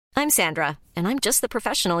I'm Sandra, and I'm just the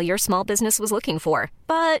professional your small business was looking for.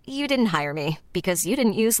 But you didn't hire me because you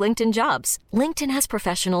didn't use LinkedIn Jobs. LinkedIn has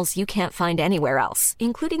professionals you can't find anywhere else,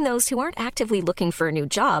 including those who aren't actively looking for a new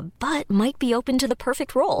job, but might be open to the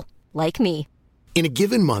perfect role, like me. In a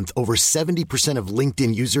given month, over 70% of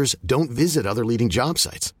LinkedIn users don't visit other leading job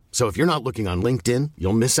sites. So if you're not looking on LinkedIn,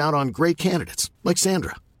 you'll miss out on great candidates like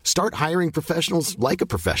Sandra. Start hiring professionals like a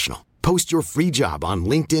professional. Post your free job on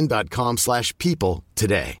linkedin.com/people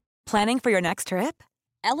today. Planning for your next trip?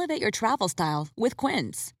 Elevate your travel style with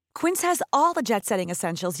Quince. Quince has all the jet-setting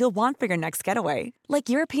essentials you'll want for your next getaway, like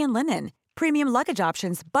European linen, premium luggage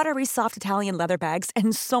options, buttery soft Italian leather bags,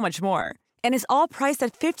 and so much more. And is all priced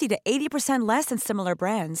at 50 to 80% less than similar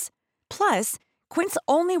brands. Plus, Quince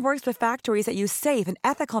only works with factories that use safe and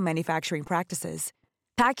ethical manufacturing practices.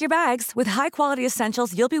 Pack your bags with high-quality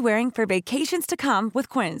essentials you'll be wearing for vacations to come with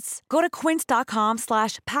Quince. Go to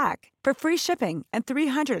quince.com/pack for free shipping and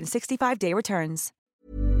 365-day returns.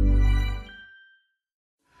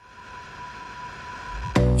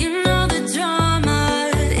 You know the drama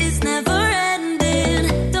is never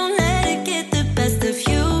ending. Don't let it get the best of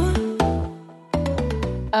you.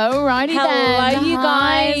 Alrighty then. Hello, you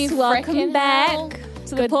guys. Hi, Welcome frickin' back hell.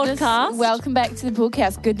 to the podcast. Welcome back to the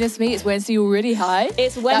podcast. Goodness me, it's Wednesday already. Hi.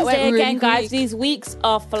 It's That Wednesday went really again, guys. quick. These weeks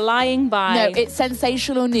are flying by. No, it's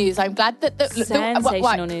sensational news. I'm glad that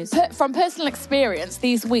Sensational news. From personal experience,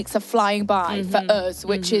 these weeks are flying by for us,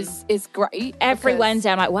 which is great. Every because-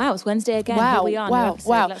 Wednesday, I'm like, wow, it's Wednesday again. Wow, Here we are. new wow, episode.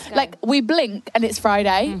 wow. Let's go. Like, we blink and it's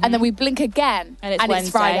Friday, and then we blink again And it's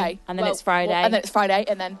Wednesday, Friday. and then it's Friday. And then it's Friday,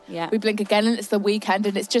 and then Yeah. we blink again, and it's the weekend,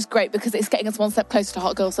 and it's just great because it's getting us one step closer to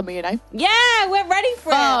Hot Girl Summer, you know? yeah, we're ready for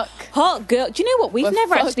Fuck. it. Hot girl. Do you know what? We've We're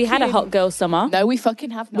never actually had a fucking- hot girl summer. No, we fucking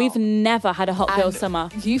have not. We've never had a hot girl And summer.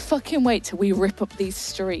 You fucking wait till we rip up these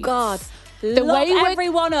streets. God. The Lock way we're-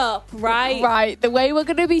 everyone up, right? Right, the way we're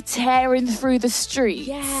going to be tearing through the streets.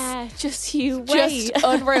 Yeah, just you wait. Just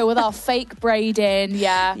unreal with our fake braiding,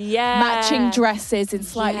 Yeah. matching dresses in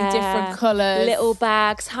slightly Yeah. different colours. Little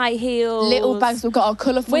bags, high heels. Little bags. We've got our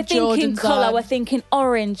colourful We're thinking Jordans colour. on. We're thinking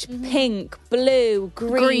orange, pink, blue,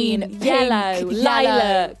 green, Green, yellow, pink,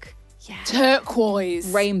 lilac, turquoise.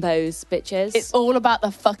 rainbows, bitches. It's all about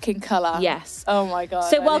the fucking colour. Yes. Oh my God.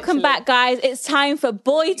 So welcome back, guys. It's time for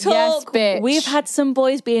boy talk. bitch. We've had some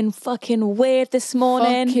boys being fucking weird this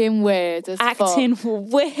morning, Fucking weird as acting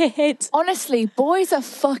fuck. weird. Honestly, boys are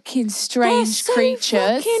fucking strange They're so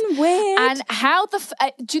creatures. fucking weird. And how do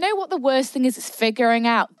you know what the worst thing is? It's figuring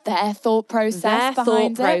out their thought process Their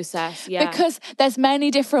behind thought it. process, yeah. Because there's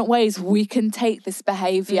many different ways we can take this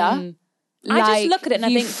behaviour. I just look at it and I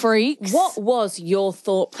you think, freaks. what was your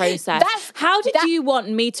thought process? How did you want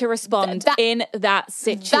me to respond in that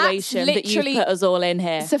situation that you literally- put us all in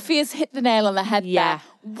here? Sophia's hit the nail on the head Yeah.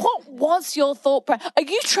 there. What was your thought process? Are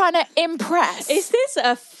you trying to impress? Is this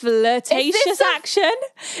a flirtatious action?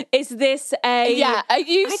 Is this a... Yeah, are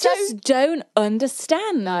you I so- just don't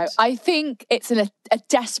understand. No, I think it's a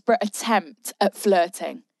desperate attempt at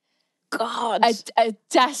flirting. God. A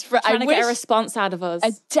desperate... Trying I to get a wish- response out of us.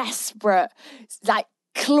 a desperate, like,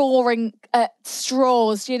 clawing at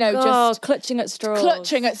straws, you know, Oh, just clutching at straws.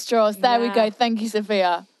 clutching at straws. There we Yeah. go. Thank you,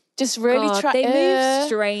 Sophia. Just really God, try. they move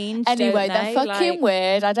strange, Anyway, don't they're they? fucking Like-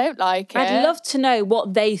 weird. I don't like it. I'd love to know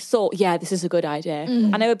what they thought. Yeah, this is a good idea.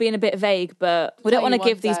 I know we're being a bit vague, but we don't Tell want to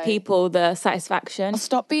you give one these day. people the satisfaction.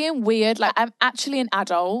 Stop being weird. Like, I'm actually an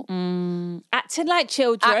adult. Acting like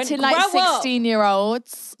children. Acting like Grow up.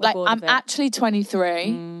 16-year-olds. Like, bored I'm of it. actually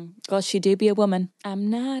 23. Gosh, you do be a woman. I'm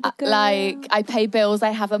not a girl. Like, I pay bills.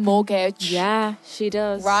 I have a mortgage. Yeah, she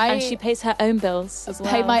does. Right? And she pays her own bills as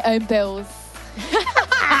well. Pay my own bills.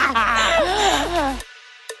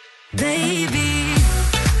 Baby.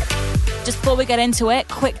 Just before we get into it,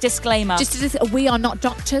 quick disclaimer. We are not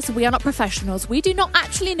doctors. We are not professionals. We do not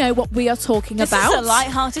actually know what we are talking this about. is a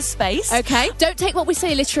light-hearted space. Okay? Don't take what we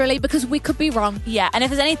say literally because we could be wrong. Yeah, and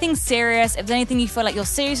if there's anything serious, if there's anything you feel like you're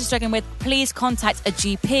seriously struggling with, please contact a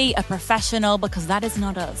GP, a professional, because that is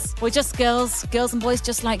not us. We're just girls and boys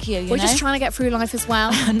just like you, We're know? just trying to get through life as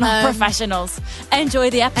well. not professionals. Enjoy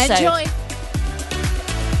the episode. Enjoy.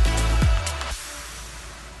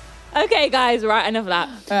 Okay, guys, right, enough of that.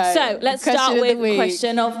 Right, So let's question start of the with week.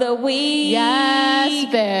 question of the week. Yes,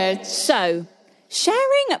 bitch. So,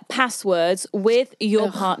 sharing passwords with your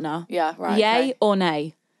partner. Yeah, right, Yay okay. or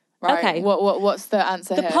nay? Right. Okay. What's the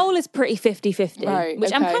answer The here? poll is pretty 50-50, Right,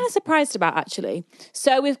 which I'm okay. kind of surprised about, actually.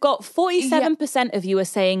 So we've got 47% of you are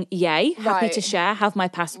saying yay, happy Right. to share, have my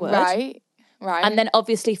password. Right. And then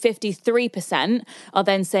obviously 53% are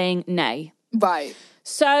then saying nay. Right.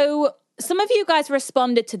 So some of you guys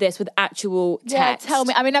responded to this with actual text. Yeah, tell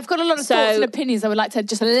me. I mean, I've got a lot of thoughts and opinions I would like to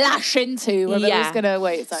just lash into. Whether it's going to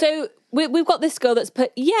wait. So we've got this girl that's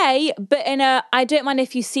put, yay, but in a, I don't mind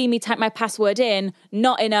if you see me type my password in,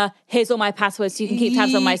 not in a, here's all my passwords so you can keep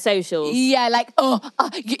tabs on my socials. Yeah, like,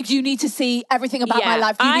 you need to see everything about my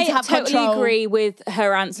life. You need to have totally control. agree with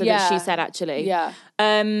her answer that she said, actually. Yeah.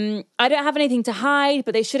 I don't have anything to hide,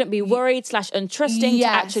 but they shouldn't be worried / untrusting to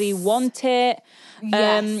actually want it.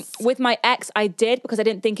 Yes. With my ex, I did because I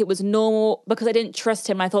didn't think it was normal, because I didn't trust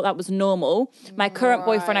him. I thought that was normal. My current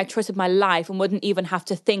boyfriend, I trusted my life and wouldn't even have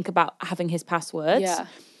to think about having his passwords. Yeah.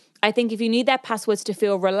 I think if you need their passwords to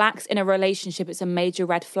feel relaxed in a relationship, it's a major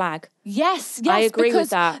red flag. Yes, I agree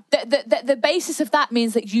with that. The basis of that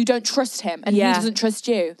means that you don't trust him and he doesn't trust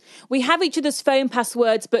you. We have each other's phone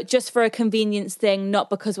passwords, but just for a convenience thing,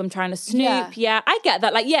 not because I'm trying to snoop. Yeah, I get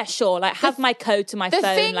that. Like, yeah, sure. Like, have my code to my phone.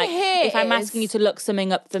 thing Like, here if I'm is, asking you to look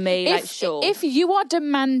something up for me, like, sure. If you are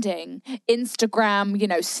demanding Instagram,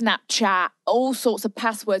 Snapchat, all sorts of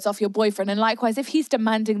passwords off your boyfriend, and likewise, if he's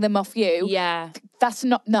demanding them off you, that's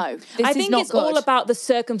not, I think it's all about the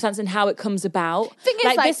circumstance and how it comes about. Thing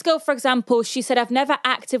is, like this girl, for example, she said, I've never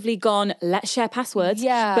actively gone, let's share passwords.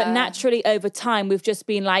 Yeah. But naturally over time, we've just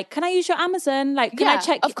been like, can I use your Amazon? Like, can I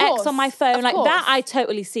check X on my phone? Like that I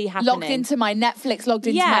totally see happening. Logged into my Netflix, logged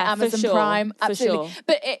into my Amazon Prime. Absolutely. For sure.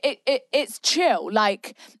 But it's chill.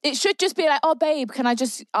 Like, it should just be like, oh, babe,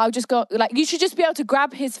 I'll just go, like, you should just be able to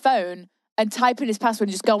grab his phone and type in his password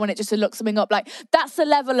and just go on it just to look something up. Like, that's the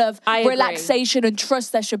level of relaxation and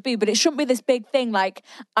trust there should be. But it shouldn't be this big thing like,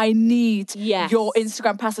 I need your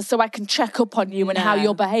Instagram password so I can check up on you and how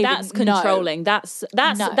you're behaving. That's controlling. That's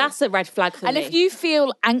a red flag for me. And if you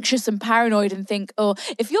feel anxious and paranoid and think,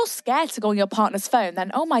 if you're scared to go on your partner's phone,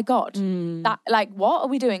 then, oh my God, that, like, what are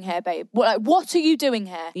we doing here, babe? What are you doing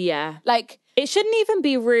here? Yeah. Like, it shouldn't even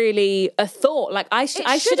be really a thought. Like, I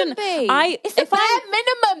shouldn't be. It's the bare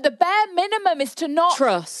minimum. The bare minimum is to not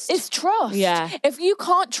trust. It's trust. Yeah. If you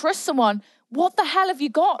can't trust someone, what the hell have you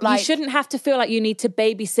got? Like, you shouldn't have to feel like you need to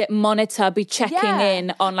babysit, monitor, be checking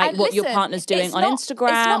in on like what your partner's doing on Instagram.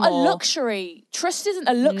 It's not a luxury. Trust isn't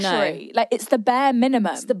a luxury. No. Like, it's the bare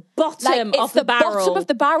minimum. It's the bottom of the barrel. Bottom of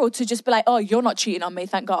the barrel to just be like, oh, you're not cheating on me,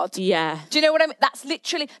 thank God. Yeah. Do you know what I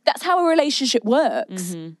mean? That's how a relationship works.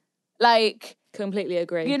 Mm-hmm. Like, completely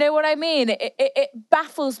agree. You know what I mean? It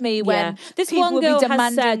baffles me when this people one girl will be has said,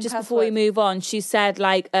 demanding just passwords. before we move on, she said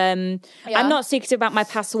like, I'm not secretive about my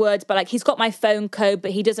passwords, but like he's got my phone code, but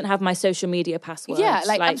he doesn't have my social media passwords. Yeah,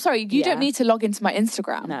 like I'm sorry, you don't need to log into my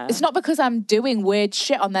Instagram. No. It's not because I'm doing weird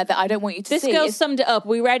shit on there that I don't want you to see. This girl summed it up.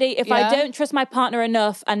 We ready? If I don't trust my partner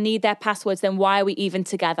enough and need their passwords, then why are we even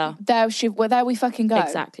together? There we fucking go.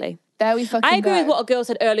 Exactly. There we fucking go. I agree with what a girl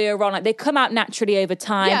said earlier on. Like, they come out naturally over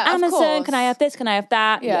time. Yeah, of Amazon, course. can I have this? Can I have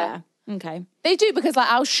that? Yeah. Okay. They do, because like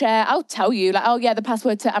I'll tell you, like, oh yeah, the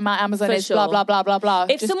password to my Amazon For is sure. blah blah blah blah blah.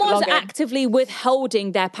 If Just someone's log in. actively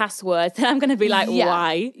withholding their passwords, then I'm going to be like,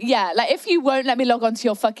 why? Yeah, like if you won't let me log onto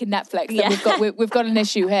your fucking Netflix, then we've got an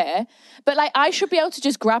issue here. But like, I should be able to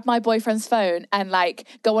just grab my boyfriend's phone and like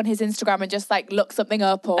go on his Instagram and just like look something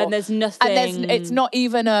up, and there's nothing. And it's not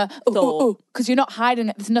even because you're not hiding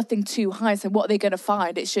it. There's nothing to hide. So what are they going to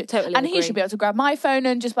find? It should totally. And agree. he should be able to grab my phone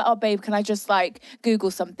and just be like, oh babe, can I just like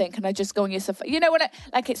Google something? Can I just go on your stuff? You know what?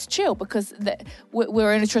 Like, it's chill because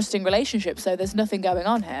we're in a trusting relationship, so there's nothing going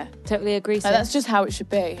on here. Totally agree. Like, that's just how it should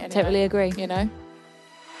be. Anyway, totally agree. You know.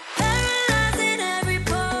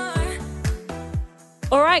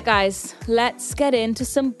 All right, guys, let's get into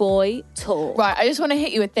some boy talk. Right, I just want to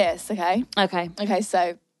hit you with this, okay? Okay,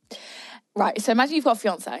 so imagine you've got a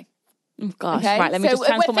fiance. Oh, gosh, Okay, right, let me so just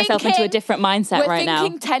transform myself into a different mindset right now. We're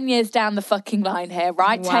thinking 10 years down the fucking line here,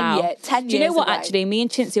 right? Wow. 10 years. Do you know what, away. actually? Me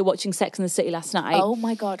and Chintzy were watching Sex and the City last night. Oh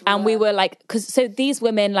my God. And we were like, so these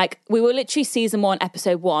women, like, we were literally season 1,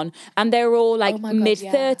 episode 1, and they were all like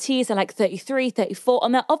mid-30s and like 33, 34,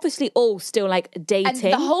 and they're obviously all still like dating.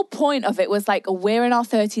 And the whole point of it was like, we're in our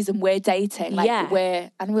 30s and we're dating. Like,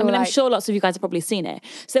 I'm sure lots of you guys have probably seen it.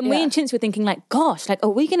 So me and Chintzy were thinking like, gosh, like, are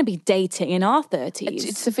we going to be dating in our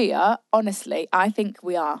 30s? Sophia, honestly, I think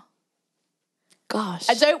we are. Gosh.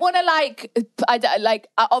 I don't want to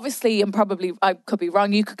obviously, and probably I could be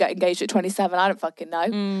wrong. You could get engaged at 27. I don't fucking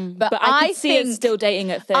know. But I could see us still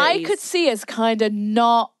dating at 30s. I could see us kind of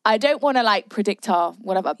not, I don't want to like predict our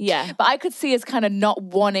whatever. Yeah. But I could see us kind of not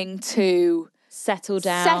wanting to settle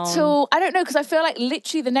down. I don't know, because I feel like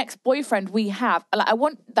literally the next boyfriend we have, like, I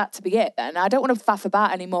want that to be it then. I don't want to faff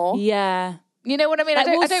about anymore. Yeah. You know what I mean? Like,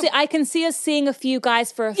 I don't. I can see us seeing a few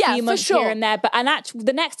guys for a few months here and there, but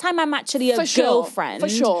the next time I'm actually a girlfriend, for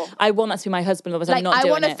sure, I want that to be my husband. Otherwise, I'm not doing it.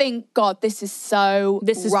 I want to think, God, this is so.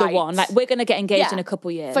 This is right. the one. Like, we're going to get engaged in a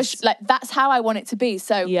couple years. Like, that's how I want it to be.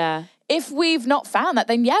 So yeah. If we've not found that,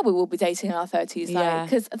 then we will be dating in our 30s. Yeah.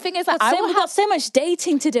 Because the thing is, like, we've got so much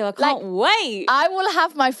dating to do. I can't wait. I will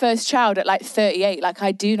have my first child at like 38. Like,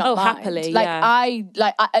 I do not mind. Happily. Like,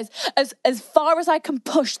 as far as I can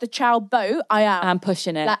push the child boat, I am. I'm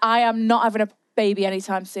pushing it. Like, I am not having a baby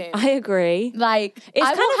anytime soon. I agree. Like, it's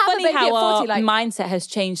I kind of funny how 40, our mindset has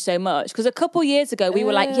changed so much. Because a couple years ago, we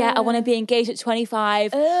were like, I want to be engaged at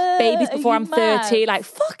 25, babies before I'm 30. Like,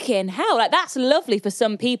 fucking hell. Like, that's lovely for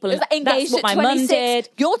some people. It was like, engaged that's what at my 26. mum did.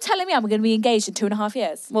 You're telling me I'm going to be engaged in 2.5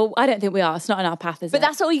 years? Well, I don't think we are. It's not in our path, is it? But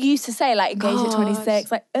that's what we used to say, like, engaged at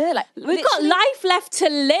 26. Like, we've got life left to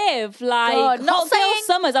live. Like, God, not hot girl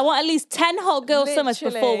summers. I want at least 10 hot girl summers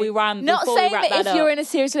before we ram. Not saying that if up. you're in a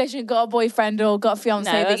serious relationship, got a boyfriend or got a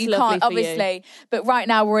fiance, that you can't, obviously. But right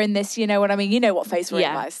now we're in this, you know what I mean? You know what phase we're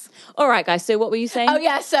in, guys. All right, guys. So what were you saying? Oh,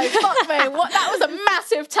 yeah. So, fuck me. That was a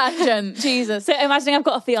massive tangent. Jesus. So imagining I've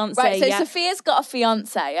got a fiance. Right. So Sophia's got a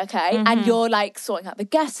fiance, okay? And you're like sorting out the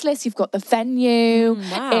guest list. You've got the venue.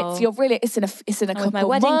 Wow. It's in a couple my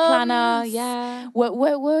wedding months. planner. Yeah.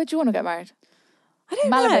 Where do you want to get married? I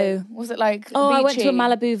don't Malibu. know. Was it like I went beachy? to a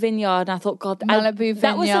Malibu vineyard and I thought, God, Malibu vineyard.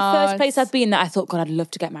 That was the first place I've been that I thought, God, I'd love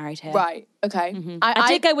to get married here. Right. Okay. I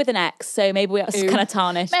did go with an ex, so maybe it was kind of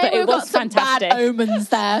tarnished, but it was fantastic. Bad omens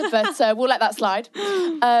there, but we'll let that slide.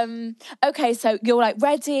 Okay, so you're like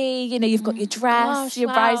ready, you know, you've got your dress,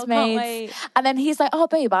 your bridesmaids, and then he's like, "Oh,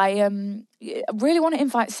 babe, I really want to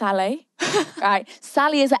invite Sally." Right,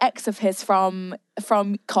 Sally is an ex of his from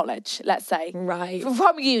college, let's say, right,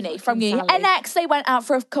 from uni. An ex, they went out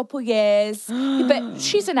for a couple years, but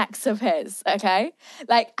she's an ex of his. Okay,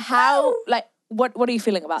 like how, like. What are you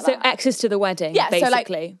feeling about that? So exes to the wedding,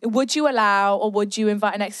 basically. So like, would you allow or would you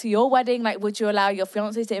invite an ex to your wedding? Like, would you allow your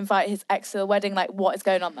fiancé to invite his ex to the wedding? Like, what is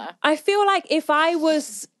going on there? I feel like if I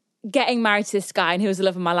was getting married to this guy and he was the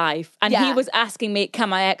love of my life and he was asking me, can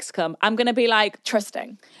my ex come? I'm going to be like...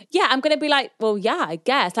 Trusting. Yeah, I'm going to be like, well, yeah, I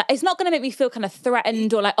guess. Like, it's not going to make me feel kind of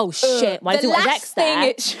threatened or like, oh, shit, why do you want his ex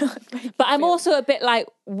there? But I'm also a bit like,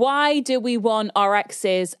 why do we want our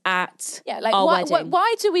exes at our wedding?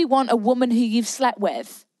 Why do we want a woman who you've slept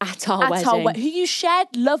with? At our wedding. Who you shared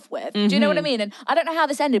love with? Do you know what I mean? And I don't know how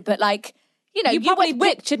this ended, but like, you know... You probably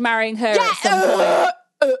pictured marrying her at some point.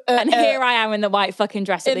 And here I am in the white fucking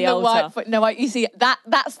dress at the altar. You see,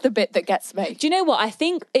 that's the bit that gets me. Do you know what? I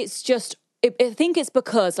think it's just... I think it's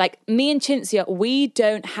because, like, me and Cinzia, we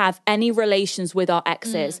don't have any relations with our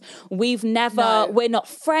exes. We've never... We're not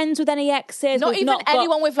friends with any exes. Not even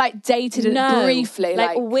anyone we've, like, dated briefly.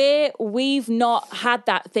 Like, we've not had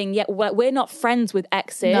that thing yet. We're not friends with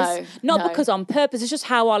exes. Not because on purpose. It's just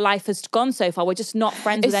how our life has gone so far. We're just not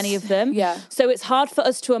friends with any of them. Yeah. So it's hard for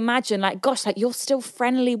us to imagine, like, gosh, like, you're still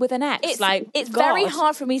friendly with an ex. It's very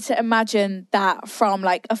hard for me to imagine that from,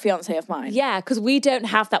 like, a fiancé of mine. Yeah, because we don't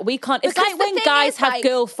have that. We can't... It's like when guys have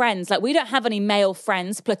girlfriends, like we don't have any male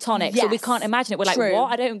friends, platonic, so we can't imagine it. We're like, what?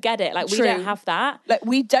 I don't get it. Like, we don't have that. Like,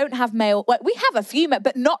 we don't have male, like, we have a few,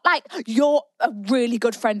 but not like you're a really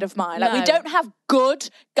good friend of mine. Like, we don't have good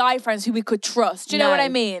guy friends who we could trust. Do you know what I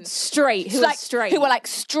mean? Straight, who are straight. Who are like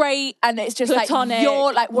straight, and it's just platonic. Like,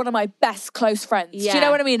 you're like one of my best close friends. Yeah. Do you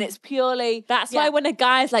know what I mean? It's purely... That's why when a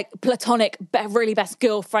guy's like platonic, really best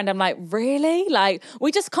girlfriend, I'm like, really? Like,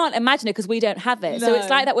 we just can't imagine it because we don't have it. So it's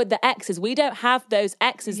like that with the exes. We don't have those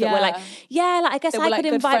exes that we're like, like, I guess I could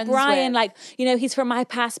invite Brian. Like, you know, he's from my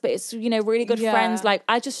past, but it's, you know, really good friends. Like,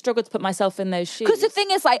 I just struggle to put myself in those shoes. Because the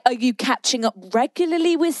thing is, like, are you catching up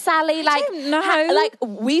regularly with Sally? Like, I don't know. Like,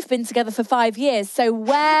 we've been together for 5 years, so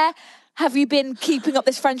where have you been keeping up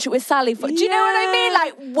this friendship with Sally for? Do you know what I mean?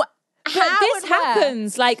 Like, what? But this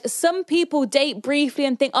happens. Like, some people date briefly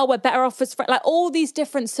and think, oh, we're better off as friends. Like, all these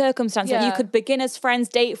different circumstances. Like, you could begin as friends,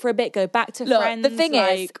 date for a bit, go back to friends. The thing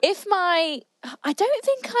is, I don't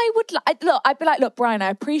think I would. I'd be like, look, Brian, I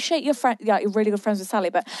appreciate your friend. Yeah, you're really good friends with Sally,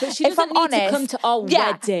 but she doesn't need to come to our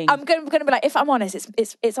wedding. I'm going to be like, if I'm honest,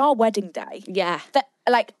 it's our wedding day. Yeah.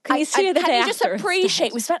 Like, can you see the day you just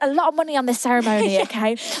appreciate? We spent a lot of money on this ceremony.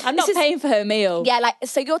 Okay, I'm not paying for her meal. Yeah, like,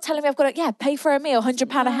 so you're telling me I've got to pay for a meal,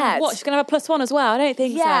 £100 a head. What? She's gonna have a +1 as well? I don't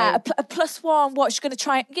think so. Yeah, a +1. What? She's gonna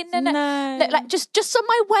try? No. Like, just on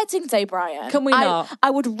my wedding day, Brian. Can we not? I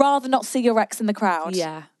would rather not see your ex in the crowd.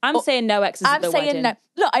 Yeah, I'm saying no exes at the wedding. I'm saying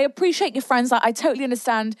no. look, I appreciate your friends. Like, I totally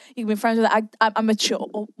understand you can be friends with it. I'm mature.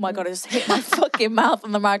 Oh my God, I just hit my fucking mouth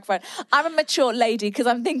on the microphone. I'm a mature lady because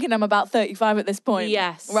I'm thinking I'm about 35 at this point.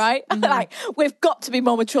 Yes. Right? Like, we've got to be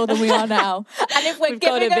more mature than we are now. And if we're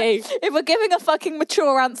giving a fucking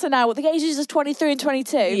mature answer now, at the ages of 23 and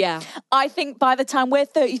 22, I think by the time we're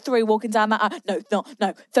 33 walking down that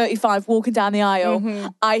aisle, 35 walking down the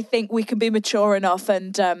aisle, I think we can be mature enough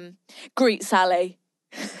and greet Sally.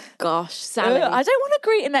 Gosh, Sally. I don't want to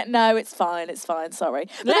greet in that. No, it's fine. Sorry.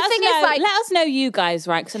 But let us know you guys,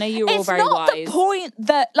 right? Because I know you're all very wise. It's not the point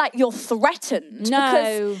that, like, you're threatened. No.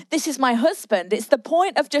 Because this is my husband. It's the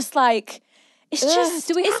point of just, like... It's just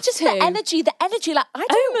the energy, like, bad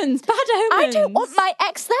omens. I don't want my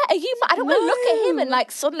ex there. I don't want to look at him and,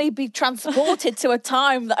 like, suddenly be transported to a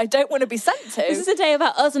time that I don't want to be sent to. This is a day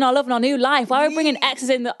about us and our love and our new life. Why are we bringing exes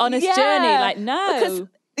in on this journey? Like, no. Because,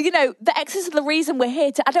 you know, the exes are the reason we're here.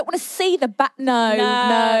 I don't want to see the back.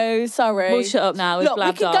 No, sorry. We'll shut up now. We've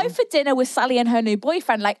we can go for dinner with Sally and her new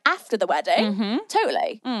boyfriend, like, after the wedding.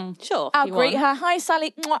 Totally. Sure. I'll greet her. Hi,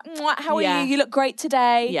 Sally. Mwah, mwah. How are you? You look great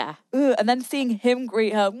today. Yeah. And then seeing him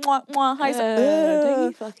greet her. Mwah, mwah. Hi, Sally. Don't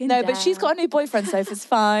you fucking dare. But she's got a new boyfriend, so it's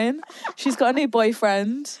fine. She's got a new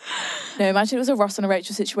boyfriend. No, imagine it was a Ross and a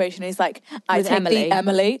Rachel situation. He's like, I take the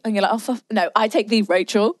Emily. And you're like, I take the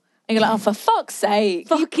Rachel. And you're like, oh, for fuck's sake.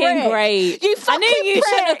 Fucking great. You fucking I knew you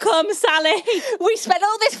shouldn't have come, Sally. We spent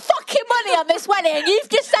all this fucking money on this wedding and you've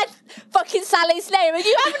just said fucking Sally's name and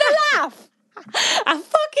you having a laugh. I'm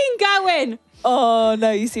fucking going. Oh,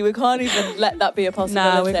 no, you see, we can't even let that be a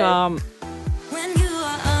possibility. No, we can't. When you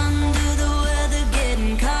are under the weather,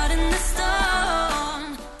 getting caught in the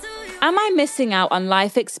storm. Am I missing out on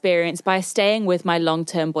life experience by staying with my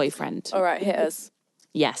long-term boyfriend? All right, hit us.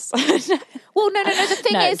 Yes. Well, no. The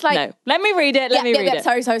thing is, like... No. Let me read it.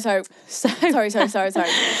 Sorry. Sorry.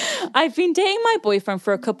 I've been dating my boyfriend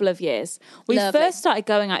for a couple of years. We first started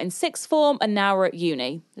going out in sixth form and now we're at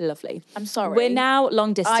uni. Lovely. I'm sorry. We're now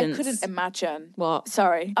long distance. I couldn't imagine. What?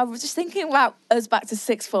 Sorry. I was just thinking about us back to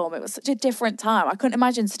sixth form. It was such a different time. I couldn't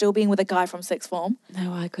imagine still being with a guy from sixth form.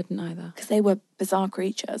 No, I couldn't either. Because they were bizarre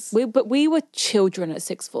creatures. But we were children at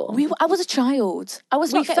sixth form. I was a child.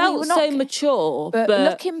 We felt so mature. But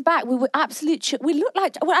looking back, we were absolute... we looked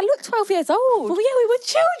like... Well, I looked 12 years old. Well, yeah, we were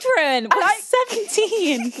children. We're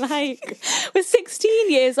 17. Like, we're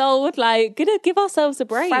 16 years old. Like, gonna give ourselves a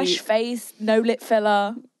break. Fresh face, no lip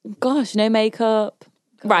filler. Gosh, no makeup.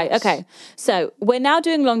 Gosh. Right, okay. So, we're now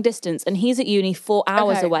doing long distance and he's at uni 4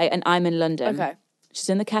 hours away and I'm in London. Okay. She's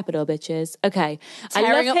in the capital, bitches. Okay.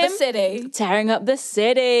 Tearing up the city. Tearing up the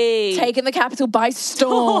city. Taking the capital by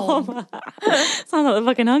storm. Sounds like the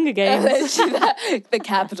fucking Hunger Games. The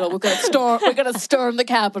capital. We're gonna storm the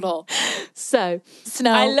capital. So,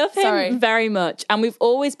 Snow. I love him very much. And we've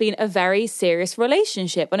always been a very serious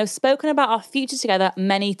relationship. And I've spoken about our future together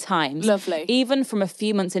many times. Lovely. Even from a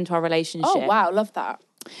few months into our relationship. Oh, wow. Love that.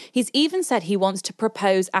 He's even said he wants to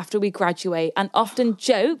propose after we graduate and often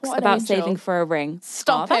jokes about saving for a ring.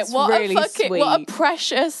 Stop it. What really sweet. What a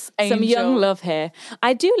precious angel. Some young love here.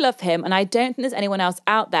 I do love him and I don't think there's anyone else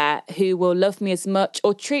out there who will love me as much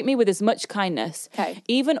or treat me with as much kindness. Okay.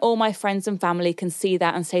 Even all my friends and family can see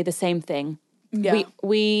that and say the same thing. Yeah.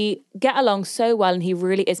 We get along so well and he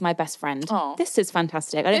really is my best friend. Aww. This is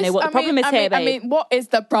fantastic. I don't know what the problem is here, babe. what is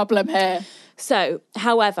the problem here? So,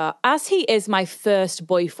 however, as he is my first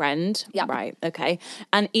boyfriend, right, okay,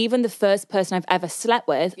 and even the first person I've ever slept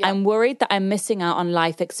with, I'm worried that I'm missing out on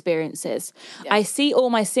life experiences. I see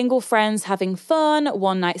all my single friends having fun,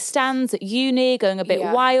 one-night stands at uni, going a bit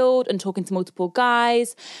wild and talking to multiple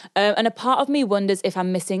guys, and a part of me wonders if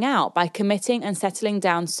I'm missing out by committing and settling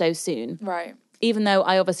down so soon. Right. Even though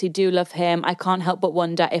I obviously do love him, I can't help but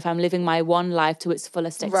wonder if I'm living my one life to its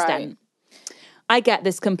fullest extent. Right. I get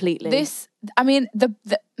this completely.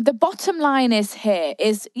 The bottom line is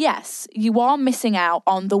yes, you are missing out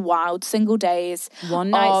on the wild single days, one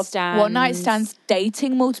night stands,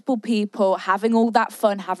 dating multiple people, having all that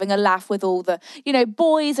fun, having a laugh with all the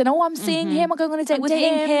boys, and I'm seeing him, I'm going on a date with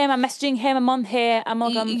him, I'm messaging him, I'm on here,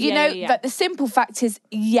 But the simple fact is,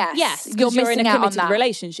 yes, you're missing out on that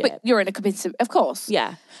relationship. But you're in a committed, of course,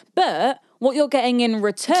 but what you're getting in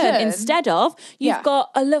return instead of, you've got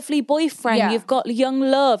a lovely boyfriend, you've got young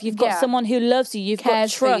love, you've got someone who loves you, you've got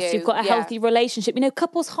trust, you've got a healthy relationship,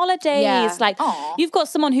 couples holidays, you've got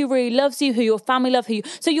someone who really loves you, who your family love,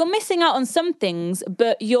 so you're missing out on some things,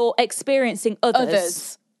 but you're experiencing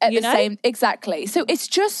others. At the same, exactly. So it's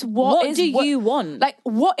just what do you want? Like,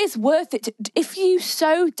 what is worth it? If you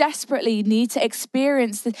so desperately need to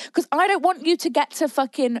experience this, because I don't want you to get to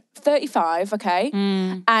fucking 35, okay,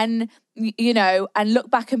 and you know, and look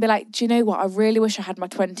back and be like, do you know what? I really wish I had my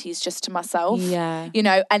 20s just to myself. Yeah. You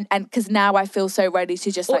know, and because now I feel so ready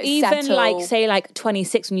to just like even settle. like say like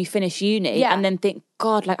 26 when you finish uni and then think,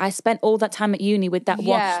 God, like I spent all that time at uni with that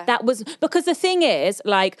one. That was because the thing is,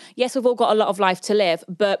 like, yes, we've all got a lot of life to live,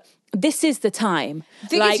 but this is the time.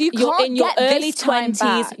 Like you're in your early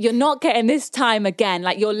 20s, you're not getting this time again.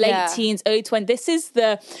 Like your late teens, early 20s. This is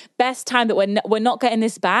the best time that we're not getting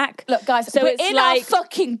this back. Look, guys, so we're in our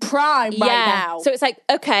fucking prime right now. So it's like,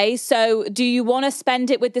 okay, so do you want to spend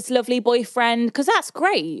it with this lovely boyfriend? Because that's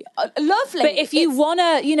great. Lovely. But if you want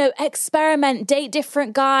to, you know, experiment, date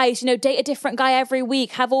different guys, you know, date a different guy every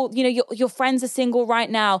week, have all, you know, your friends are single right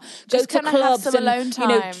now, just go to clubs and, alone time.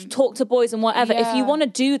 you know, talk to boys and whatever. If you want to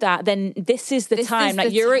do that, then this is the time.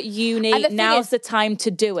 Like you're at uni, now's the time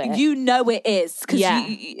to do it. You know it is. Because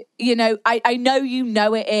you know, I know you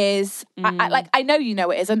know it is. I know you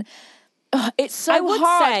know it is. And it's so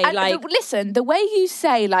hard. Say, like, listen, the way you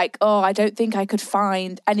say, like, oh, I don't think I could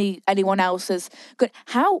find anyone else as good.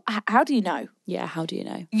 How do you know? Yeah, how do you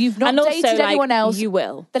know? You've not dated anyone else. You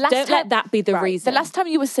will. Don't let that be the reason. The last time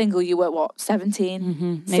you were single, you were what, 17?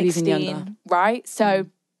 Mm-hmm. Maybe 16, even younger. Right? So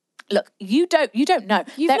look, you don't know.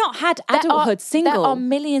 You've not had adulthood single. There are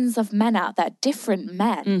millions of men out there, different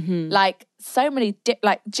men. Mm-hmm. Like so many,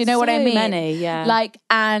 like, do you know what I mean? So many, yeah. Like,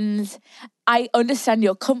 and I understand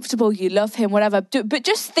you're comfortable, you love him, whatever, but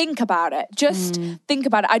just think about it. Just think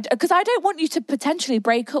about it. Because I don't want you to potentially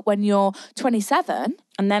break up when you're 27.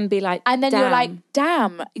 And then be like, and then you're like,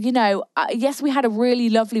 damn, you know, yes, we had a really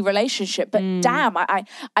lovely relationship, but damn,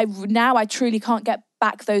 I truly can't get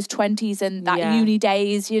back those 20s and that uni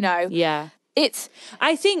days, you know. Yeah.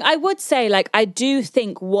 I think I would say, like, I do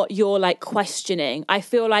think what you're like questioning, I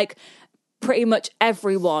feel like pretty much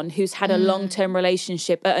everyone who's had a long-term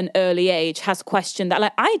relationship at an early age has questioned that.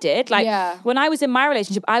 Like I did. Like when I was in my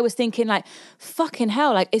relationship, I was thinking like, fucking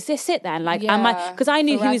hell, like, is this it then? Like, am I, because I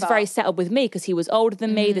knew he was very settled with me because he was older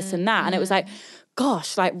than me, this and that. And it was like,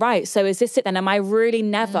 gosh, like, right, so is this it then? Am I really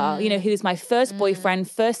never, you know, he was my first boyfriend,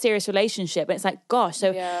 first serious relationship. And it's like, gosh,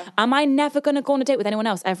 so am I never going to go on a date with anyone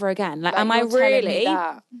else ever again? Like am I really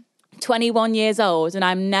 21 years old and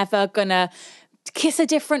I'm never going to kiss a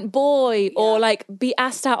different boy or like be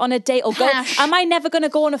asked out on a date or go, am I never going to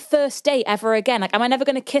go on a first date ever again? Like, am I never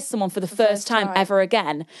going to kiss someone for the first time ever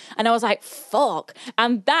again? And I was like, fuck.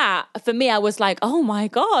 And that for me, I was like, oh my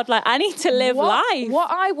God, like I need to live life. What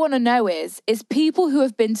I want to know is people who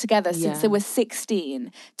have been together since they were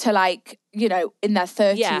 16 to like, you know, in their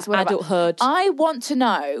 30s, whatever. Adulthood. I want to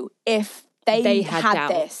know if they had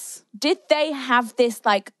this. Did they have this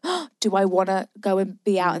like, oh, do I want to go and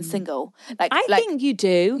be out and single? Like, I think you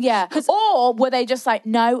do. Yeah. Or were they just like,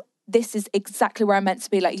 no, this is exactly where I'm meant to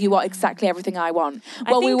be. Like, you are exactly everything I want. Well,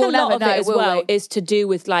 I think we will a lot never of know, it as well is to do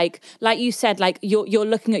with like you said, like you're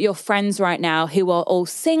looking at your friends right now who are all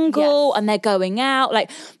single and they're going out. Like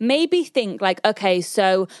maybe think like, okay,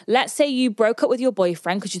 so let's say you broke up with your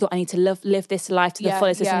boyfriend because you thought I need to live this life to the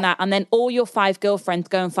fullest, this and that, and then all your 5 girlfriends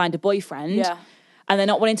go and find a boyfriend. Yeah. And they're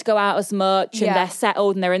not wanting to go out as much and they're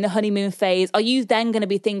settled and they're in the honeymoon phase. Are you then going to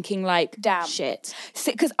be thinking like, damn, shit?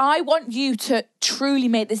 Because I want you to truly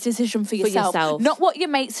make this decision for yourself. Not what your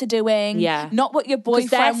mates are doing. Yeah. Not what your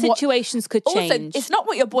boyfriend wants. Their situations could change. Also, it's not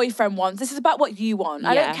what your boyfriend wants. This is about what you want.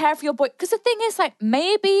 I don't care if your boy... Because the thing is, like,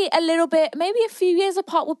 maybe a few years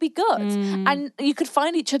apart would be good. And you could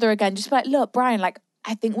find each other again. Just be like, look, Brian, like,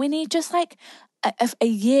 I think we need just like... a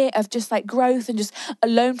year of just like growth and just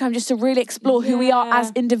alone time just to really explore who we are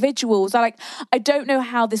as individuals. I don't know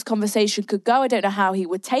how this conversation could go. I don't know how he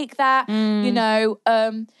would take that, you know.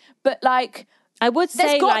 But like, I would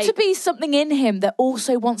say there's got to be something in him that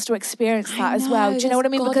also wants to experience that as well. Do you know what I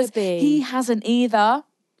mean? Because he hasn't either.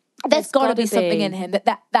 There's got to be something in him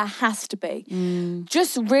that has to be.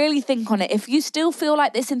 Just really think on it. If you still feel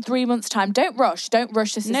like this in 3 months' time, don't rush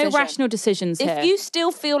this decision. No rational decisions here. If you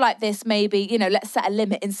still feel like this, maybe, you know, let's set a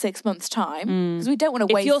limit in 6 months' time because we don't want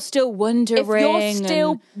to waste. If you're still wondering. If you're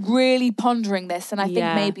still really pondering this, then I think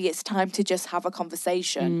maybe it's time to just have a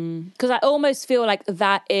conversation. Because I almost feel like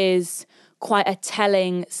that is quite a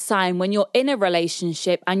telling sign when you're in a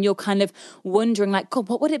relationship and you're kind of wondering like, God,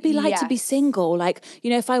 what would it be like to be single? Like, you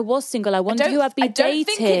know, if I was single, I wonder who I'd be dating. I don't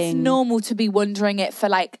think it's normal to be wondering it for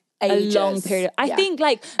like ages. A long period. I think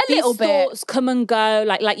like a little bit. Thoughts come and go.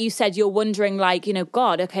 Like you said, you're wondering like, you know,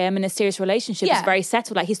 God, okay, I'm in a serious relationship. It's very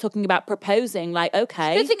settled. Like he's talking about proposing. Like,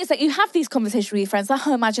 okay. The thing is that you have these conversations with your friends. Like,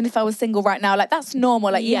 oh, imagine if I was single right now. Like that's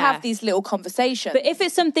normal. Like you have these little conversations. But if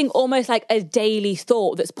it's something almost like a daily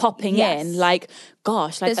thought that's popping in, like,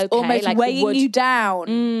 gosh, like, it's okay. almost like weighing you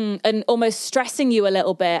down. And almost stressing you a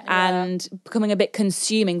little bit and becoming a bit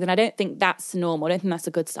consuming, then I don't think that's normal. I don't think that's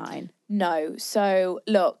a good sign. No. So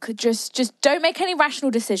look, just don't make any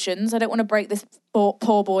rational decisions. I don't want to break this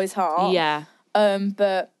poor boy's heart. Yeah.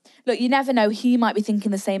 But look, you never know. He might be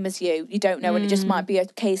thinking the same as you. You don't know. And it just might be a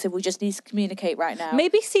case of we just need to communicate right now.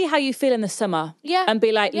 Maybe see how you feel in the summer. Yeah. And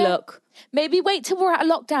be like, look. Maybe wait till we're at a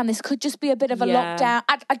lockdown. This could just be a bit of a lockdown.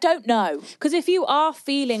 I don't know. Because if you are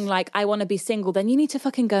feeling like I want to be single, then you need to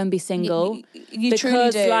fucking go and be single. You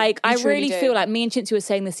truly do. Like, I really feel like me and Chintu were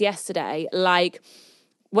saying this yesterday. Like,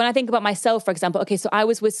 when I think about myself, for example, okay, so I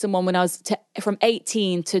was with someone when I was from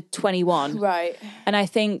 18 to 21. Right. And I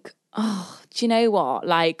think, oh, do you know what?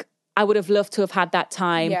 Like, I would have loved to have had that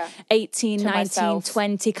time, 18, to 19, myself.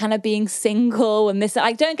 20, kind of being single and this.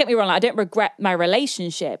 Like, don't get me wrong, like, I don't regret my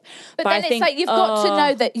relationship. But then I it's think, like you've got to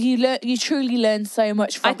know that you truly learn so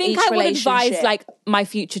much from each relationship. I think I would advise like my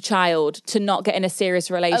future child to not get in a serious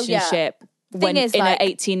relationship when is, in like, her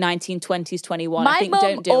 18, 19, 20s, 21. My I think mum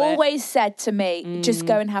don't do always said to me, just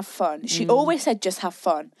go and have fun. She always said, just have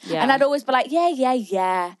fun. Yeah. And I'd always be like, yeah.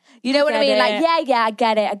 You know what I mean? it. Like, yeah, I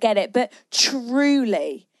get it. But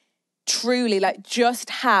truly, like, just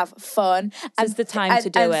have fun. It's the time to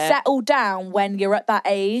do and it. settle down when you're at that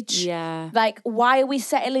age. Yeah. Like, why are we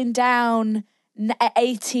settling down at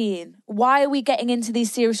 18? Why are we getting into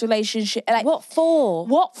these serious relationships? Like, What for?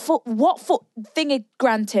 What for? Thing is,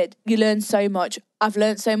 granted, you learn so much. I've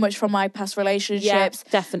learned so much from my past relationships.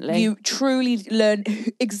 Yeah, definitely. You truly learn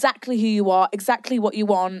exactly who you are, exactly what you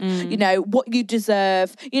want, you know, what you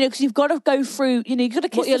deserve, you know, because you've got to go through, you know, you've got to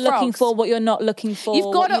kiss What you're the frogs. looking for, what you're not looking for,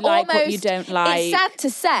 You've got what you to like, almost, what you don't like. It's sad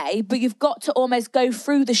to say, but you've got to almost go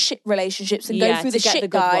through the shit relationships and go through the to get shit the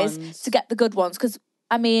good guys ones. to get the good ones. Because,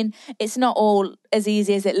 I mean, it's not all as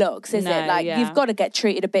easy as it looks, is it? Like, you've got to get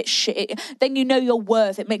treated a bit shit. Then you know your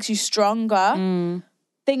worth. It makes you stronger.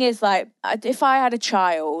 Thing is, like, if I had a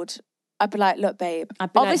child, I'd be like, look, babe.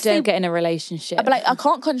 I'd be like, don't get in a relationship. I'd be like, I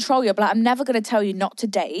can't control you. But like, I'm never going to tell you not to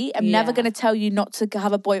date. I'm never going to tell you not to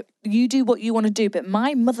have a boy. You do what you want to do. But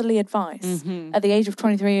my motherly advice at the age of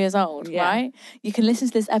 23 years old, right? You can listen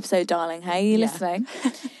to this episode, darling. Hey, you listening?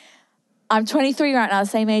 I'm 23 right now, the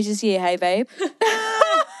same age as you. Hey, babe.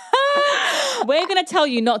 We're going to tell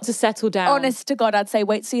you not to settle down. Honest to God, I'd say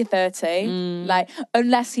wait till you're 30. Like,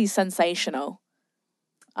 unless he's sensational.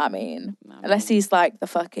 I mean, unless he's like the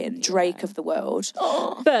fucking Drake of the world.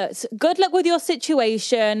 But good luck with your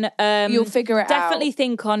situation. You'll figure it out. Definitely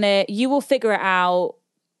think on it. You will figure it out.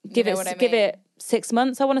 Give it 6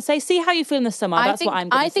 months, I want to say. See how you feel in the summer. That's what I'm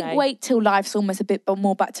going to say. I think wait till life's almost a bit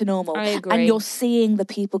more back to normal. I agree. And you're seeing the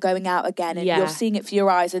people going out again and you're seeing it for your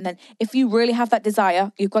eyes. And then if you really have that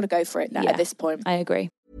desire, you've got to go for it now at this point. I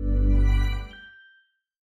agree.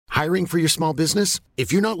 Hiring for your small business?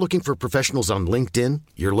 If you're not looking for professionals on LinkedIn,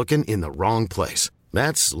 you're looking in the wrong place.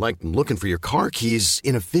 That's like looking for your car keys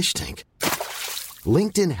in a fish tank.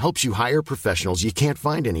 LinkedIn helps you hire professionals you can't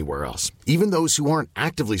find anywhere else, even those who aren't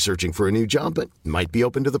actively searching for a new job but might be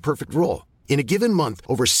open to the perfect role. In a given month,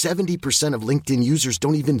 over 70% of LinkedIn users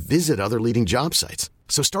don't even visit other leading job sites.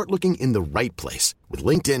 So start looking in the right place. With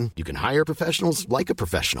LinkedIn, you can hire professionals like a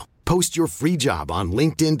professional. Post your free job on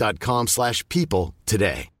linkedin.com/people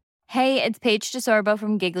today. Hey, it's Paige DeSorbo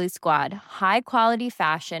from Giggly Squad. High quality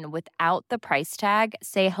fashion without the price tag.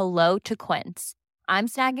 Say hello to Quince. I'm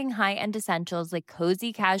snagging high-end essentials like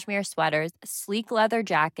cozy cashmere sweaters, sleek leather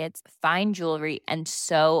jackets, fine jewelry, and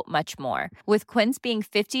so much more. With Quince being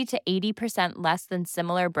 50 to 80% less than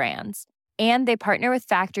similar brands. And they partner with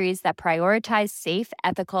factories that prioritize safe,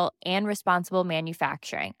 ethical, and responsible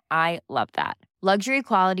manufacturing. I love that. Luxury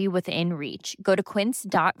quality within reach. Go to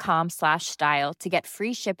quince.com/style to get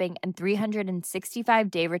free shipping and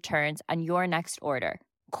 365-day returns on your next order.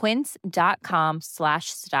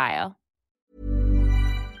 Quince.com/style.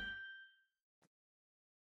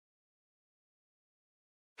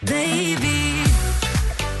 Baby.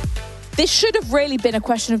 This should have really been a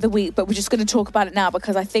question of the week, but we're just going to talk about it now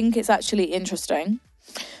because I think it's actually interesting.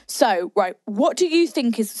 So, right, what do you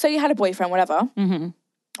think is... So you had a boyfriend, whatever.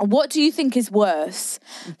 What do you think is worse?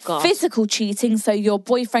 Physical cheating, so your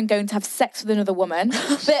boyfriend going to have sex with another woman,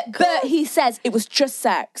 but he says it was just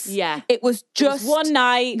sex. Yeah. It was just... It was one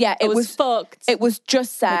night. Yeah, it was fucked. It was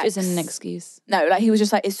just sex. Which isn't an excuse. No, like he was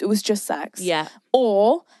just like, it was just sex. Yeah.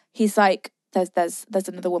 Or he's like, there's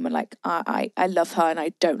another woman, like, I love her and I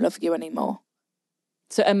don't love you anymore.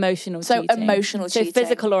 So emotional cheating. So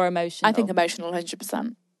physical or emotional? I think emotional,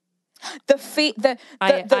 100%. I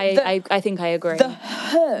think I agree. The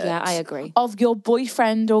hurt, yeah, I agree, of your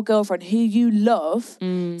boyfriend or girlfriend who you love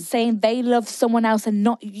saying they love someone else and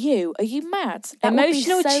not you. Are you mad?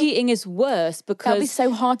 Emotional cheating is worse because that'd be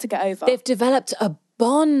so hard to get over. They've developed a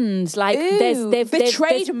bond, like they've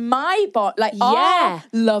betrayed my bond, like our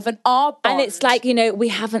love and our bond. And it's like, you know, we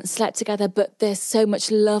haven't slept together, but there's so much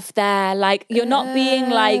love there. Like, you're not being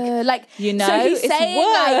like, you know, so he's it's saying,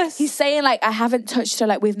 worse. Like, he's saying, like, I haven't touched her,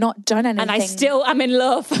 like, we've not done anything, and I still am in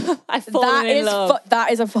love. I've fallen in love.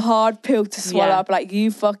 That is a hard pill to swallow up. Like, you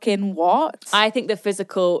fucking what? I think the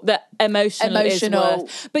emotional is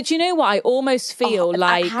worse. But you know what? I almost feel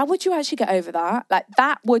like, how would you actually get over that? Like,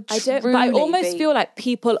 that would but I almost feel like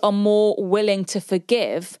people are more willing to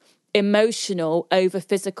forgive emotional over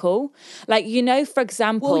physical. Like, you know, for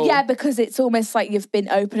example... Well, yeah, because it's almost like you've been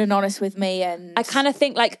open and honest with me, and... I kind of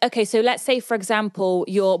think, like, okay, so let's say, for example,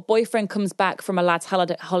 your boyfriend comes back from a lad's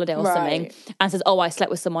holiday or something and says, oh, I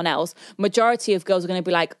slept with someone else. Majority of girls are going to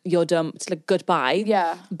be like, you're dumb, it's like, goodbye.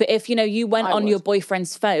 Yeah. But if, you know, you went on your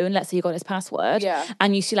boyfriend's phone, let's say you got his password,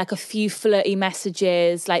 and you see, like, a few flirty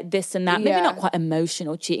messages, like this and that, maybe not quite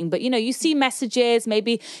emotional cheating, but, you know, you see messages,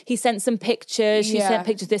 maybe he sent some pictures, she sent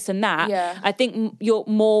pictures, this and that. I think you're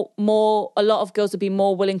a lot of girls would be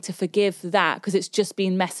more willing to forgive that because it's just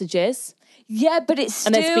been messages. Yeah, but it's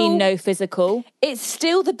still... And there's been no physical. It's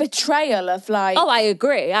still the betrayal of, like... Oh, I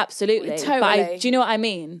agree, absolutely. Totally. But do you know what I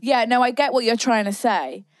mean? Yeah, no, I get what you're trying to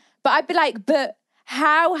say. But I'd be like, but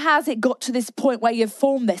how has it got to this point where you've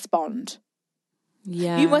formed this bond?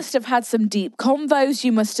 Yeah. You must have had some deep convos.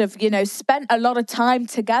 You must have, you know, spent a lot of time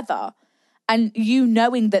together. And you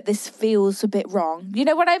knowing that this feels a bit wrong. You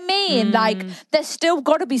know what I mean? Like, there's still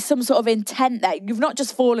got to be some sort of intent there. You've not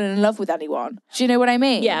just fallen in love with anyone. Do you know what I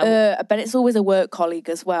mean? Yeah. But it's always a work colleague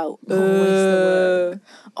as well. Always the work.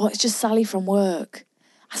 Oh, it's just Sally from work.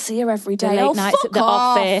 I see her every day. The late nights at the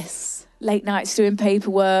office. Late nights doing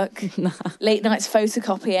paperwork. Late nights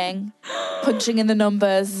photocopying. Punching in the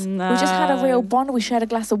numbers. No. We just had a real bond. We shared a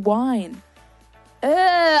glass of wine.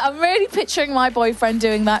 I'm really picturing my boyfriend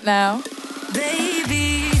doing that now.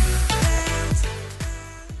 Baby.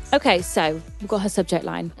 Okay, so we've got her subject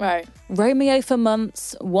line. Right. Romeo for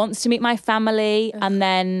months, wants to meet my family, and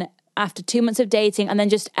then after 2 months of dating, and then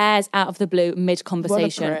just airs out of the blue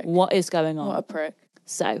mid-conversation. What is going on? What a prick.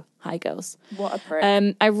 So, hi girls. What a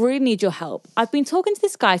prick. I really need your help. I've been talking to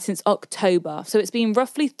this guy since October, so it's been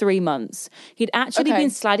roughly 3 months. He'd actually been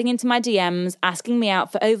sliding into my DMs, asking me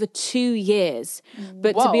out for over 2 years.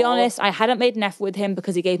 But to be honest, I hadn't made an effort with him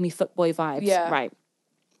because he gave me fuckboy vibes. Yeah. Right.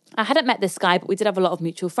 I hadn't met this guy, but we did have a lot of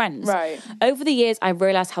mutual friends. Right. Over the years, I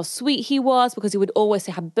realised how sweet he was because he would always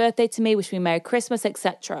say happy birthday to me, wish me Merry Christmas,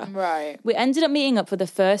 etc. Right. We ended up meeting up for the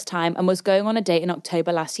first time and was going on a date in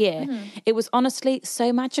October last year. It was honestly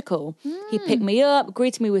so magical. He picked me up,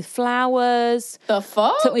 greeted me with flowers. The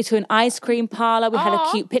fuck? Took me to an ice cream parlour. We had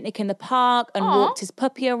a cute picnic in the park and walked his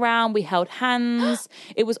puppy around. We held hands.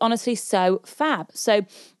 It was honestly so fab. So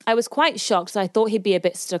I was quite shocked because I thought he'd be a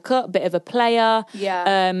bit stuck up, a bit of a player.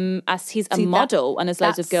 Yeah. As he's a model and there's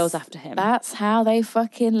loads of girls after him. That's how they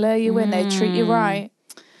fucking lure you in. They treat you right.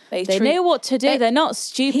 They know what to do. They're not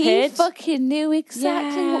stupid. He fucking knew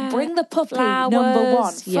exactly what. Bring the puppy, number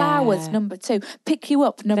one. Flowers, number two. Pick you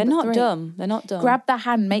up, number three. They're not dumb. Grab the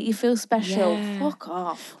hand, make you feel special. Fuck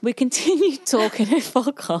off. We continued talking.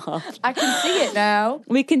 Fuck off. I can see it now.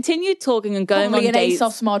 We continued talking and going Probably on an dates.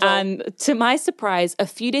 ASOS model. And to my surprise, a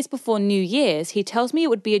few days before New Year's, he tells me it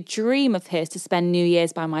would be a dream of his to spend New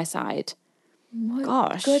Year's by my side.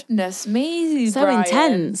 Gosh. Goodness me, so Brian.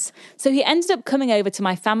 intense. So he ended up coming over to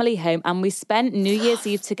my family home and we spent New Year's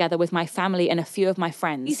Eve together with my family and a few of my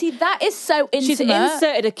friends. You see, that is so intimate. She's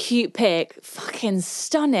inserted a cute pic. Fucking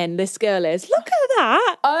stunning, this girl is. Look at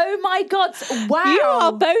that. Oh my God. Wow. You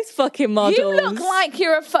are both fucking models. You look like you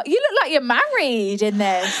look like you're married in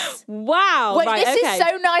this. Wow. Wait, right, this is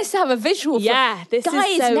so nice to have a visual for. Yeah, this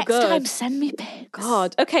Guys, is so next good. time send me pics.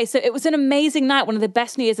 God. Okay, so it was an amazing night, one of the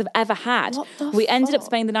best New Year's I've ever had. We ended up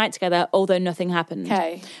spending the night together, although nothing happened.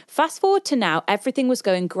 Okay. Fast forward to now, everything was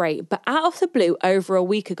going great, but out of the blue, over a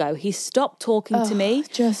week ago, he stopped talking to me.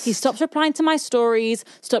 He stopped replying to my stories,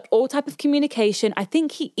 stopped all type of communication. I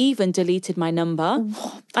think he even deleted my number.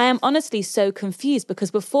 What? I am honestly so confused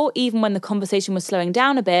because before, even when the conversation was slowing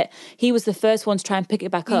down a bit, he was the first one to try and pick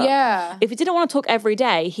it back up. Yeah. If he didn't want to talk every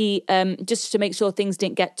day, he just to make sure things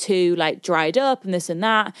didn't get too like dried up and this and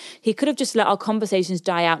that, he could have just let our conversations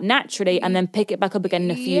die out naturally and then pick it back up again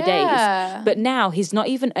in a few days. But now he's not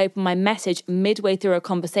even opened my message midway through a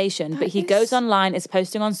conversation, but he goes online, is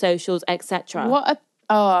posting on socials, etc.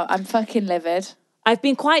 I'm fucking livid. I've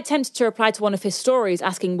been quite tempted to reply to one of his stories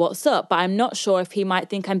asking what's up, but I'm not sure if he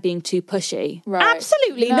might think I'm being too pushy. Right.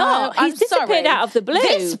 Absolutely not. He's disappeared out of the blue.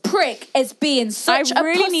 This prick is being such a pussy. I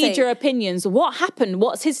really need your opinions. What happened?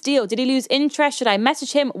 What's his deal? Did he lose interest? Should I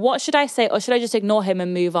message him? What should I say? Or should I just ignore him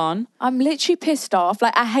and move on? I'm literally pissed off.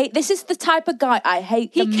 Like, this is the type of guy I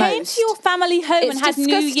hate the most. He came to your family home and had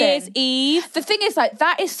New Year's Eve. The thing is, like,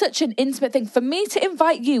 that is such an intimate thing. For me to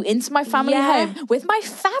invite you into my family home with my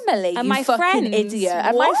family, and you my fucking friends. idiot.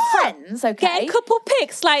 And my friends, okay? Get a couple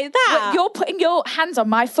pics like that. You're putting your hands on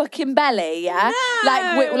my fucking belly, yeah?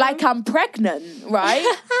 No. Like I'm pregnant, right?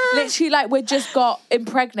 Literally, like we're just got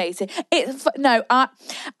impregnated.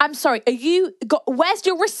 I'm sorry. Where's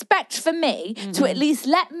your respect for me to at least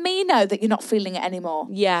let me know that you're not feeling it anymore?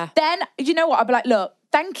 Yeah. Then, you know what? I'll be like, look,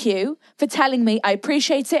 thank you for telling me. I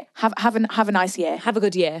appreciate it. Have a nice year. Have a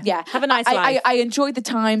good year. Yeah. Have a nice life. I enjoyed the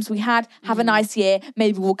times we had. Have a nice year.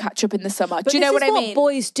 Maybe we'll catch up in the summer. Do you know what I mean? This is what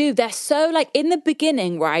boys do. They're so, like, in the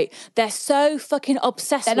beginning, right? They're so fucking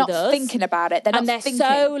obsessed with us. They're not thinking about it. They're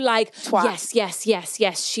so, like, twat. yes.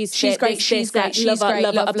 She's great. She's great. She's great.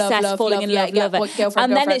 Love, obsessed, falling in love.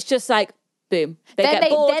 And then it's just like, boom. They get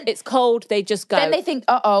bored, it's cold, they just go. Then they think,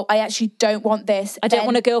 I actually don't want this. I don't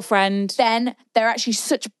want a girlfriend. Then they're actually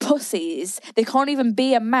such pussies. They can't even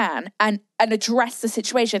be a man and address the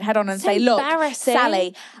situation head on and say, look,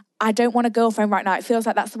 Sally, I don't want a girlfriend right now. It feels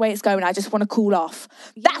like that's the way it's going. I just want to cool off.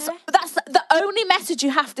 Yeah. That's the only message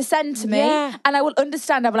you have to send to me. Yeah. And I will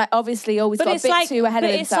understand. I'll be like, obviously, always got a bit too ahead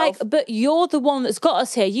of himself. But you're the one that's got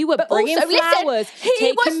us here. You were bringing flowers,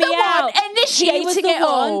 taking me out. Initiating he was the it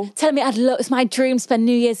all. Telling me, it's my dream to spend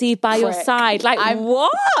New Year's Eve by your side. Like,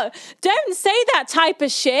 what? Don't say that type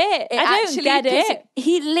of shit. I don't get it.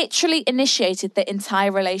 He literally initiated the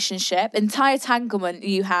entire relationship, entire entanglement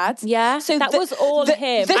you had. Yeah, so that was all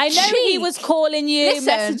him. I know he was calling you,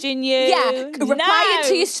 messaging you. Replying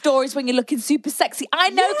to your stories when you're looking super sexy. I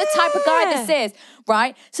know the type of guy this is,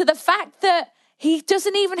 right? So the fact that he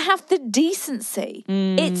doesn't even have the decency,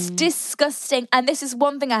 it's disgusting. And this is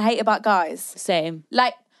one thing I hate about guys. Same.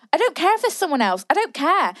 Like, I don't care if there's someone else. I don't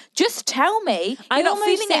care. Just tell me you're not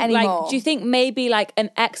feeling it anymore. Like, do you think maybe like an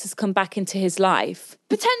ex has come back into his life?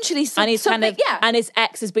 Potentially, and he's and his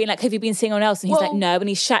ex has been like, "Have you been seeing anyone else?" And he's like, "No." And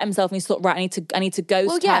he's shat himself, and he's thought, "Right, I need to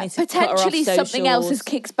ghost her. I need to potentially cut her off something else has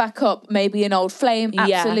kicked back up. Maybe an old flame.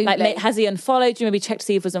 Absolutely. Yeah, like has he unfollowed you? Maybe check to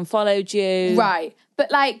see if he's unfollowed you. Right,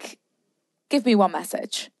 but like, give me one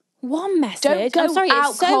message. One message. Don't go I'm sorry, out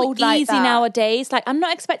it's so cold like easy that. nowadays. Like, I'm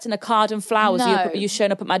not expecting a card and flowers. No. You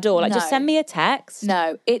showing up at my door. Like, just send me a text.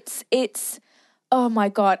 No, it's. Oh my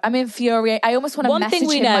God, I'm infuriated. I almost want to message him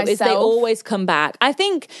myself. One thing we know is they always come back. I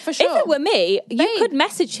think for sure. If it were me, you could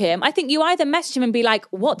message him. I think you either message him and be like,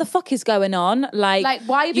 "What the fuck is going on? Like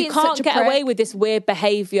why are you being can't such a get prick? away with this weird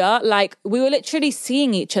behaviour." Like, we were literally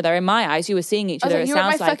seeing each other in my eyes. You were seeing each other. It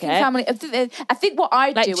sounds like it. Family. I think what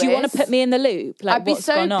I'd do is, do you want to put me in the loop? Like, I'd be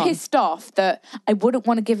so pissed off that I wouldn't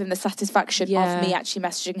want to give him the satisfaction of me actually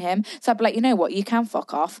messaging him. So I'd be like, you know what, you can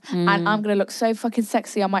fuck off, and I'm gonna look so fucking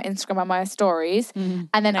sexy on my Instagram and my stories, and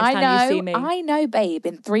then I know, babe,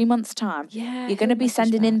 in 3 months' time, you're going to be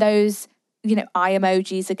sending in those, eye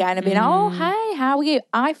emojis again and being like, oh, hey, how are you?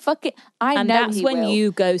 I know. And that's when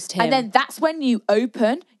you ghost him. And then that's when you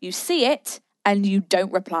open, you see it, and you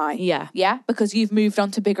don't reply. Yeah. Yeah? Because you've moved on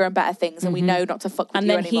to bigger and better things, and we know not to fuck with you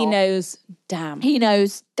anymore. And then he knows, damn. He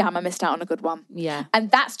knows, damn, I missed out on a good one. Yeah. And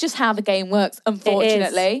that's just how the game works,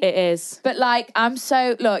 unfortunately. It is. But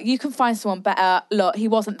look, you can find someone better. Look, he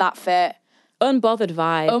wasn't that fit. Unbothered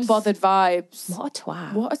vibes.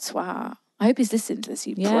 What a twat. I hope he's listening to this,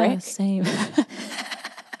 you prick. Yeah, same.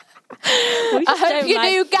 I hope your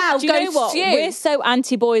new gal goes to you. We're so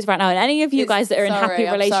anti-boys right now. And any of you guys that are in happy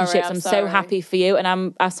relationships, I'm so happy for you. And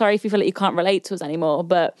I'm sorry if you feel like you can't relate to us anymore.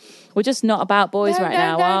 But we're just not about boys right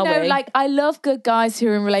now, are we? Like, I love good guys who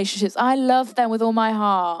are in relationships. I love them with all my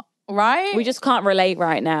heart. Right? We just can't relate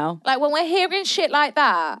right now. Like, when we're hearing shit like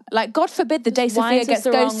that, like, God forbid the day Sophia gets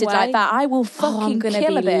ghosted like that, I will fucking kill a bitch.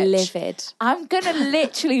 I'm going to be livid. I'm going to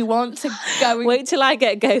literally want to go and... Wait till I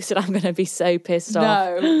get ghosted, I'm going to be so pissed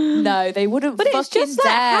off. No, they wouldn't but fucking it's just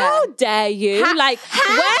dare. Like, how dare you? Where's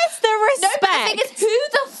the respect? No, but the thing is, who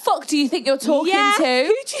the fuck do you think you're talking to?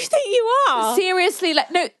 Who do you think you are? Seriously,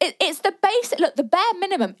 it's the basic... Look, the bare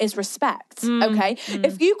minimum is respect, okay?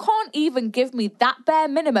 If you can't even give me that bare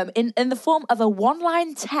minimum in the form of a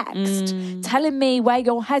one-line text telling me where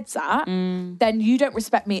your head's at, then you don't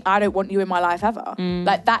respect me. I don't want you in my life ever.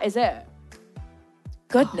 Like, that is it.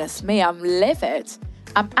 Goodness me, I'm livid.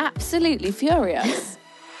 I'm absolutely furious.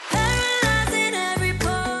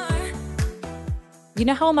 You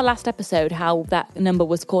know how on the last episode, how that number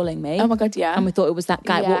was calling me? Oh my God, yeah. And we thought it was that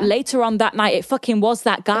guy. Yeah. Well, later on that night, it fucking was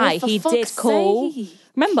that guy. Oh, he did call. sake.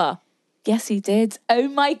 Remember? Yes, he did. Oh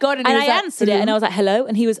my God. And I answered it and I was like, hello.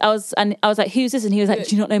 And I was like, who's this? And he was like,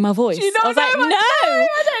 do you not know my voice? Do you not I was know like, my no. name?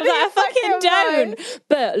 I fucking don't.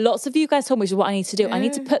 But lots of you guys told me, which is what I need to do. I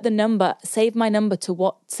need to put the number, save the number to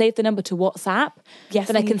WhatsApp. Yes,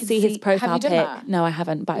 then I and can you see his profile have you pic. done that? No, I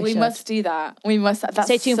haven't, but I We should. must do that. We must. That's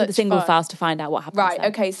Stay tuned for the such single fun. files to find out what happens. Right,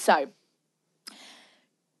 then. okay, so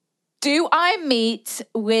do I meet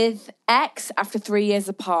with ex after 3 years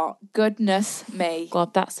apart? Goodness me.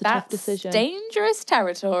 God, that's a tough decision. Dangerous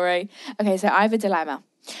territory. Okay, so I have a dilemma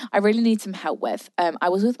I really need some help with. I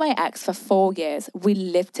was with my ex for 4 years. We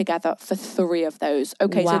lived together for 3 of those.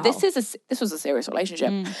 Okay, Wow. so this was a serious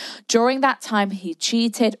relationship. During that time, he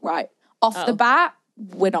cheated. Right, off the bat,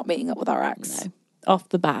 we're not meeting up with our ex. No. Off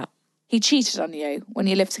the bat. He cheated on you when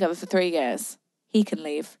you lived together for 3 years. He can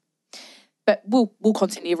leave. But we'll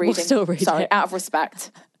continue reading. We'll still read Sorry, it. out of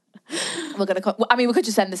respect. We could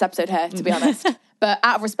just end this episode here, to be honest. But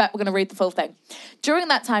out of respect, we're going to read the full thing. During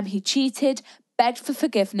that time, he cheated, begged for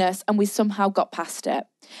forgiveness, and we somehow got past it.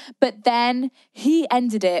 But then he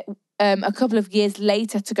ended it a couple of years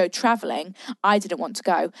later to go travelling. I didn't want to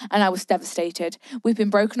go, and I was devastated. We've been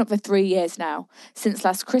broken up for 3 years now. Since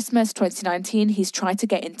last Christmas, 2019, he's tried to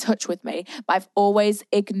get in touch with me, but I've always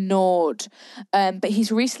ignored. But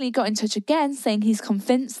he's recently got in touch again, saying he's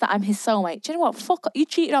convinced that I'm his soulmate. Do you know what? Fuck, you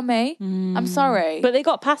cheated on me. I'm sorry. But they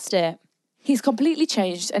got past it. He's completely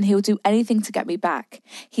changed and he'll do anything to get me back.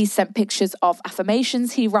 He's sent pictures of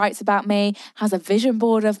affirmations he writes about me, has a vision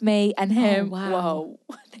board of me and him. Oh, wow. Whoa,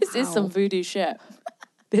 this is some voodoo shit.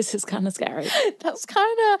 This is kind of scary. That's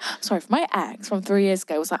kind of... Sorry, for my ex from 3 years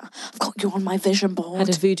ago was like, I've got you on my vision board. Had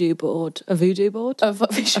a voodoo board. A voodoo board? A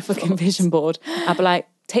fucking vision board. I'd be like,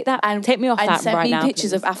 take that and take me off that right now. And sent me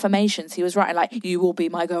pictures of affirmations. He was writing like, you will be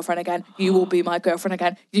my girlfriend again. You will be my girlfriend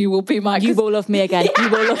again. You will be my... You will love me again. Yeah. You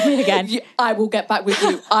will love me again. I will get back with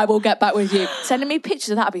you. I will get back with you. Sending me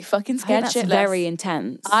pictures of that, I'd be fucking scared That's shitless. very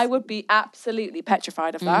intense. I would be absolutely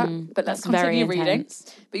petrified of that. But let's continue reading.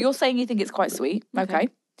 Intense. But you're saying you think it's quite sweet. Okay.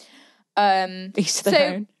 Each to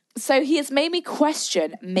their own. So he has made me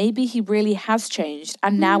question, maybe he really has changed,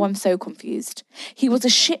 and now I'm so confused. He was a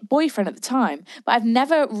shit boyfriend at the time, but I've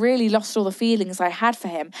never really lost all the feelings I had for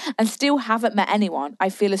him and still haven't met anyone I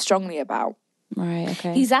feel as strongly about. Right,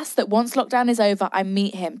 okay. He's asked that once lockdown is over, I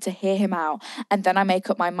meet him to hear him out, and then I make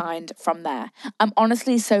up my mind from there. I'm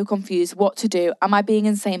honestly so confused what to do. Am I being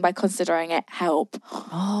insane by considering it? Help.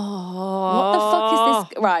 What the fuck is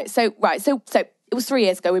this? Right, so it was 3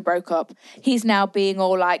 years ago we broke up. He's now being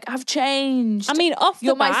all like, I've changed. I mean,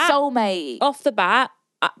 You're my soulmate. Off the bat,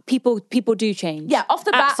 people do change. Yeah, off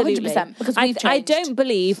the bat, Absolutely. 100%, because we've changed. I don't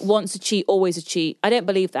believe once a cheat, always a cheat. I don't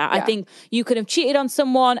believe that. Yeah. I think you could have cheated on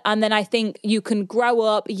someone and then I think you can grow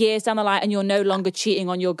up years down the line and you're no longer cheating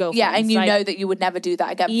on your girlfriend. Yeah, and you know that you would never do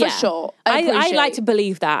that again, for sure. I like to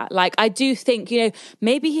believe that. Like, I do think,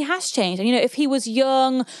 maybe he has changed. And, if he was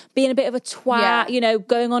young, being a bit of a twat,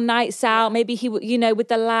 going on nights out, maybe he, with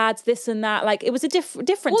the lads, this and that. Like, it was a different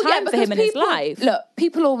time for him in his life. Look,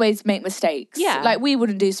 people always make mistakes. Yeah. Like, we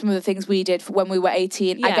wouldn't do some of the things we did when we were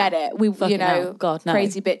 18. Yeah. I get it. We, Fucking hell. God, no.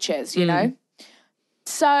 crazy bitches, you know?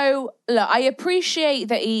 So, look, I appreciate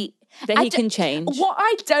that he can change. What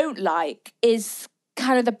I don't like is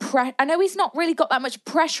kind of the I know he's not really got that much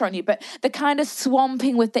pressure on you, but the kind of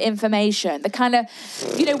swamping with the information, the kind of,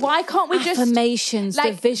 why can't we just... Affirmations,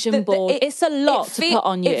 the vision board. It's a lot to put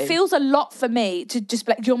on you. It feels a lot for me to just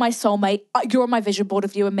be like, you're my soulmate, you're on my vision board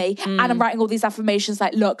of you and me, and I'm writing all these affirmations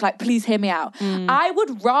like, look, like, please hear me out. I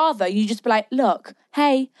would rather you just be like, look,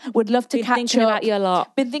 hey, would love to catch up. Been thinking about you a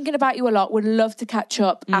lot. Been thinking about you a lot. Would love to catch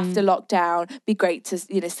up after lockdown. Be great to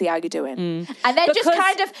see how you're doing. And then just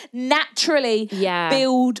kind of naturally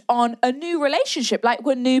build on a new relationship. Like,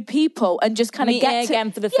 we're new people and just kind of meeting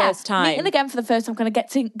again for the first time. Meeting again for the first time, kind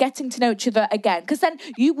of getting to know each other again. Because then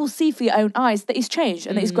you will see for your own eyes that he's changed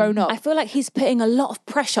and that he's grown up. I feel like he's putting a lot of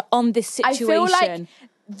pressure on this situation. I feel like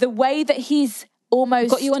the way that he's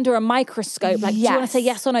almost got you under a microscope. Like, do you want to say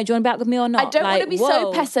yes or no? Do you want to be out with me or not? I don't want to be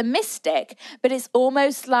so pessimistic, but it's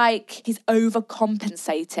almost like he's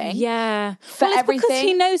overcompensating. Yeah. For everything. Because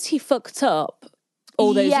he knows he fucked up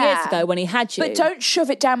all those years ago when he had you. But don't shove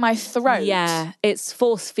it down my throat. Yeah. It's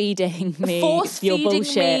force feeding me your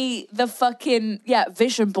bullshit. Me the fucking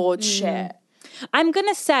vision board shit. I'm going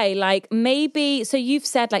to say, like, maybe, so you've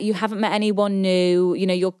said, like, you haven't met anyone new,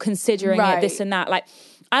 you're considering it, this and that. Like,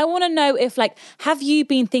 I want to know if, like, have you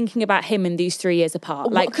been thinking about him in these 3 years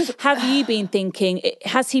apart? Like, have you been thinking,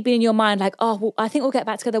 has he been in your mind like, oh, well, I think we'll get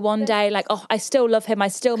back together one day. Like, oh, I still love him. I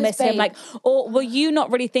still miss him. Like, or were you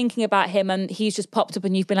not really thinking about him and he's just popped up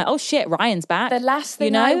and you've been like, oh shit, Ryan's back? The last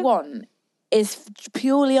thing I want is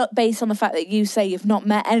purely based on the fact that you say you've not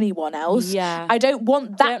met anyone else. Yeah. I don't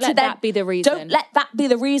want that that be the reason. Don't let that be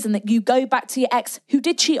the reason that you go back to your ex who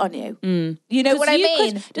did cheat on you. You know what I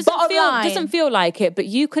mean? Doesn't feel like it, but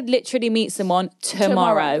you could literally meet someone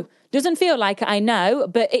tomorrow. Doesn't feel like it, I know,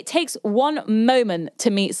 but it takes one moment to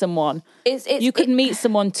meet someone. You could meet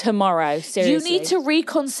someone tomorrow, seriously. You need to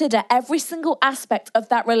reconsider every single aspect of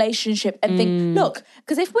that relationship and think, look,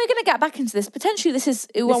 because if we're going to get back into this, potentially this is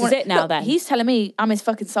it now. Look, then he's telling me I'm his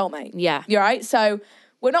fucking soulmate. Yeah. You're right? So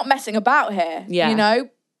we're not messing about here, you know?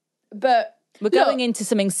 But... We're going into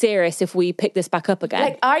something serious if we pick this back up again.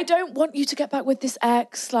 Like, I don't want you to get back with this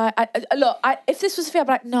ex. Like, if this was Sophia, I'd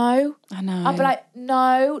be like, no. I know. I'd be like,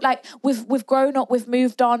 no. Like, we've grown up, we've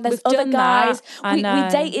moved on. There's other guys. We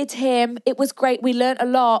dated him. It was great. We learnt a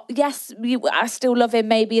lot. Yes, I still love him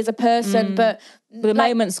maybe as a person, but the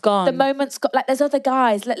moment's gone. The moment's got. Like, there's other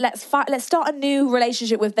guys. Let's fight. Let's start a new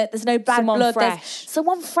relationship with that. There's no bad blood. Fresh. There's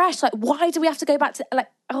someone fresh. Like, why do we have to go back to like?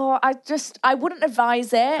 Oh, I wouldn't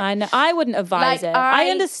advise it. I know. I wouldn't advise it. I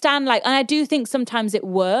understand, like, and I do think sometimes it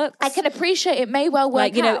works. I can appreciate it may well work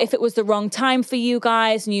like, you know, if it was the wrong time for you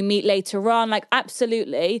guys and you meet later on, like,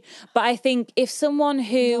 absolutely. But I think if someone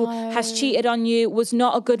who has cheated on you was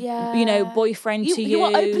not a good, you know, boyfriend to you. You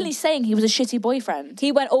were openly saying he was a shitty boyfriend.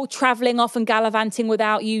 He went all travelling off and gallivanting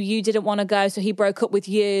without you. You didn't want to go, so he broke up with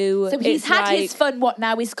you. So he's had his fun, what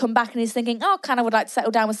now? He's come back and he's thinking, oh, kind of would like to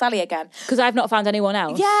settle down with Sally again. Because I've not found anyone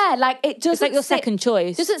else. Yeah, like it doesn't. It's like your second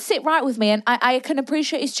choice. Doesn't sit right with me, and I can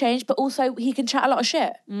appreciate his change, but also he can chat a lot of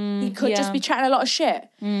shit. He could just be chatting a lot of shit.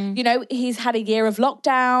 You know, he's had a year of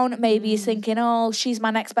lockdown. Maybe he's thinking, oh, she's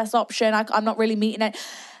my next best option. I'm not really meeting it.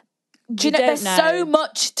 Do you know? There's so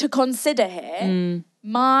much to consider here.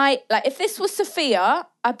 If this was Sophia,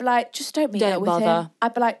 I'd be like, just don't meet up with him.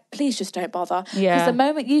 I'd be like, please just don't bother. Because the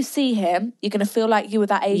moment you see him, you're going to feel like you were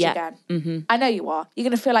that age again. I know you are. You're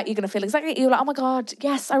going to feel exactly, you're like, oh my God,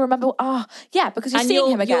 yes, I remember. Oh, yeah, because you're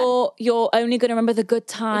seeing him again. You're only going to remember the good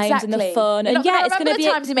times and the fun. You're not it's going to be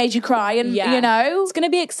the times he made you cry and, you know. It's going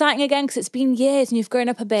to be exciting again because it's been years and you've grown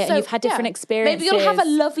up a bit and you've had different experiences. Maybe you'll have a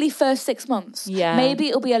lovely first 6 months. Yeah. Maybe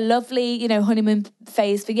it'll be a lovely, you know, honeymoon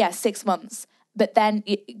phase for, 6 months. But then,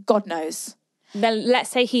 God knows. Then let's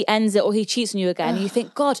say he ends it or he cheats on you again. And you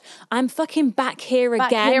think, God, I'm fucking back here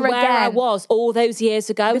again where I was all those years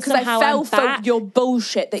ago. Because I fell for your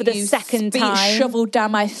bullshit that you second time shoveled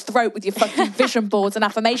down my throat with your fucking vision boards and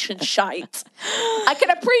affirmation shite. I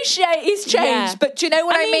can appreciate his change, but do you know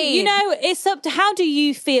what I mean? You know, it's up to how do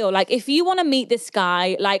you feel? Like, if you want to meet this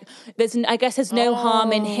guy, like, I guess there's no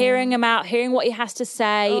harm in hearing him out, hearing what he has to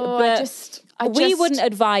say. But we wouldn't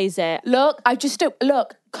advise it. Look,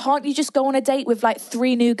 can't you just go on a date with like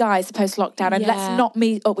 3 new guys post-lockdown and let's not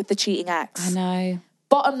meet up with the cheating ex? I know.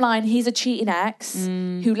 Bottom line, he's a cheating ex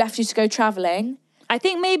who left you to go travelling. I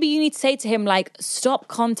think maybe you need to say to him, like, stop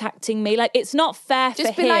contacting me. Like, it's not fair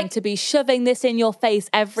for him to be shoving this in your face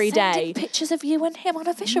every day. Sending pictures of you and him on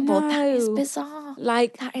a vision board. That is bizarre.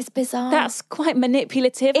 Like, that is bizarre. That's quite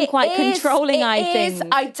manipulative and quite controlling, I think.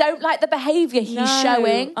 I don't like the behaviour he's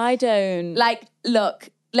showing. I don't. Like, look,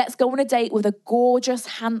 let's go on a date with a gorgeous,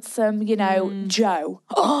 handsome, you know, Joe.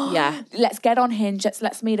 Yeah. Let's get on Hinge.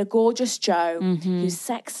 Let's meet a gorgeous Joe who's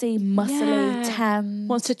sexy, muscly, tan.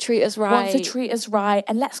 Wants to treat us right.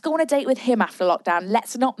 And let's go on a date with him after lockdown.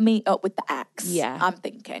 Let's not meet up with the ex. Yeah. I'm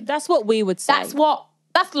thinking. That's what we would say. That's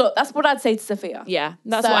what I'd say to Sophia. Yeah.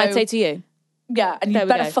 That's what I'd say to you. Yeah. And you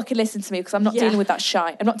better fucking listen to me because I'm not dealing with that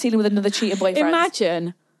shite. I'm not dealing with another cheating boyfriend.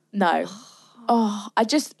 Imagine. No. Oh, I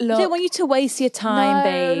just I don't want you to waste your time,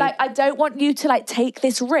 babe. Like, I don't want you to like take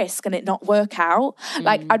this risk and it not work out.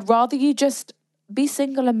 Like, I'd rather you just be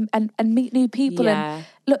single and meet new people. And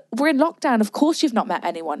look, we're in lockdown. Of course you've not met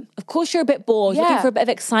anyone. Of course you're a bit bored. Looking for a bit of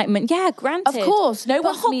excitement. Yeah, granted. Of course. No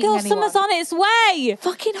one's meeting anyone. Hot Girl Summer's on its way.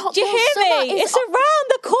 Fucking Hot Girl Summer. Do you hear me? It's around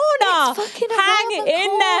the corner. It's fucking Hang around the in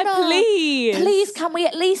corner. there, please. Please, can we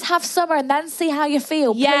at least have summer and then see how you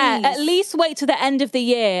feel? Yeah, please. at least wait till the end of the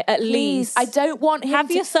year. At least. I don't want him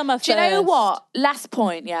have your summer first. Do you know what? Last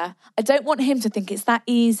point, I don't want him to think it's that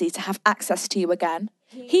easy to have access to you again.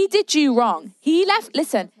 He did you wrong. He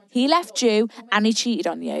left you and he cheated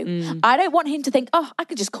on you. I don't want him to think, oh, I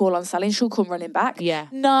could just call on Sally and she'll come running back. Yeah.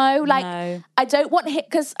 No, I don't want him,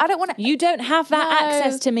 because I don't want to. You don't have that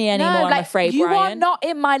access to me anymore, I'm afraid, you Brian. are not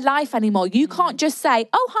in my life anymore. You can't just say,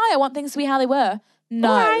 oh, hi, I want things to be how they were. No.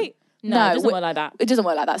 All right. No, it doesn't work like that. It doesn't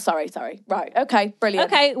work like that. Sorry. Right. Okay,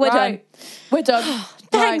 brilliant. Okay, we're done. We're done.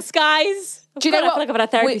 Thanks, guys. Do you know what? I feel like I've had a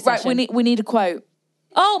therapy session. Right, we need a quote.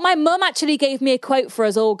 Oh, my mum actually gave me a quote for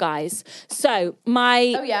us all, guys. So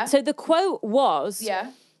so the quote was,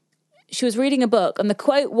 she was reading a book and the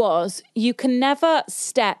quote was, you can never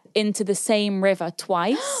step into the same river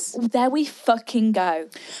twice. There we fucking go.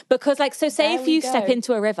 Because say if you step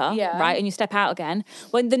into a river, right, and you step out again,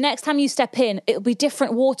 when the next time you step in, it'll be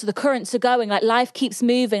different water, the currents are going, life keeps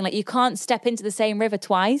moving, you can't step into the same river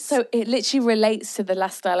twice. So it literally relates to the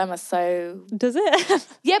last dilemma, so... Does it?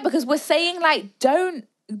 Yeah, because we're saying, don't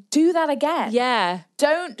do that again. Yeah.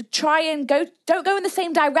 Don't go in the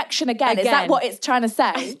same direction again. Is that what it's trying to say?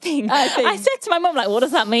 I think. I said to my mum, what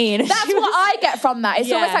does that mean? That's what I get from that.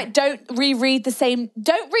 It's almost like don't reread the same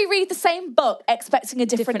book expecting a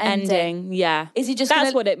different ending. Yeah. Is he just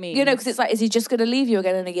That's what it means. Because it's is he just going to leave you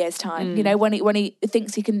again in a year's time? When he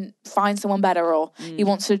thinks he can find someone better or he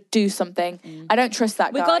wants to do something. I don't trust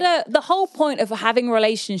that guy. The whole point of having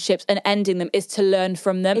relationships and ending them is to learn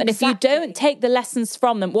from them. Exactly. And if you don't take the lessons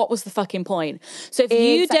from them, what was the fucking point? So if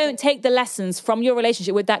you don't take the lessons from your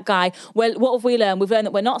relationship with that guy, well, what have we learned? We've learned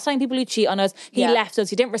that we're not saying people who cheat on us. He left us.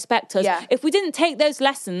 He didn't respect us. Yeah. If we didn't take those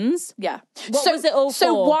lessons, what was it all for?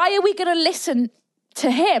 So why are we going to listen to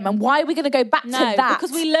him and why are we going to go back to that?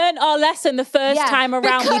 Because we learned our lesson the first time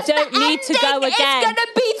around. We don't need to go again. It's going to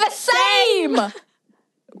be the same.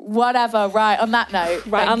 Whatever. Right. On that note.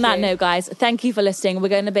 Right. On that note, guys, thank you for listening. We're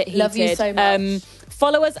going a bit heated. Love you so much.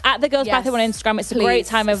 Follow us at The Girls Bathroom on Instagram. It's a great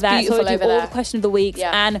time over there. So we do all the question of the week. Yeah.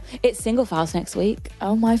 And it's Single Files next week.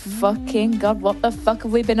 Oh my fucking God. What the fuck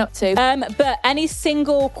have we been up to? But any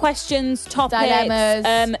single questions, topics,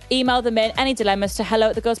 dilemmas, email them in. Any dilemmas to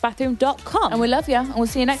hello@thegirlsbathroom.com. And we love you. And we'll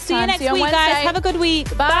see you next time. See you next week, guys. Have a good week.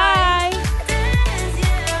 Bye. Bye.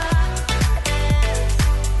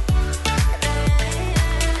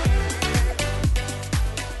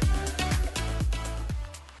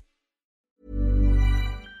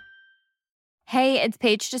 Hey, it's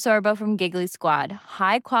Paige DeSorbo from Giggly Squad.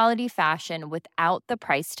 High quality fashion without the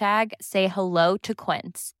price tag. Say hello to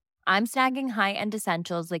Quince. I'm snagging high-end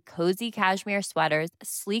essentials like cozy cashmere sweaters,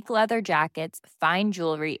 sleek leather jackets, fine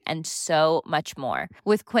jewelry, and so much more.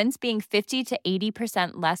 With Quince being 50 to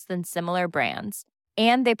 80% less than similar brands.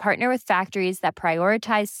 And they partner with factories that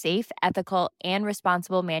prioritize safe, ethical, and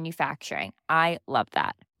responsible manufacturing. I love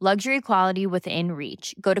that. Luxury quality within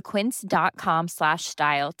reach. Go to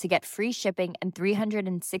quince.com/style to get free shipping and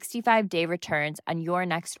 365-day returns on your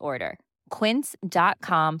next order.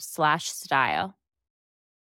 Quince.com/style.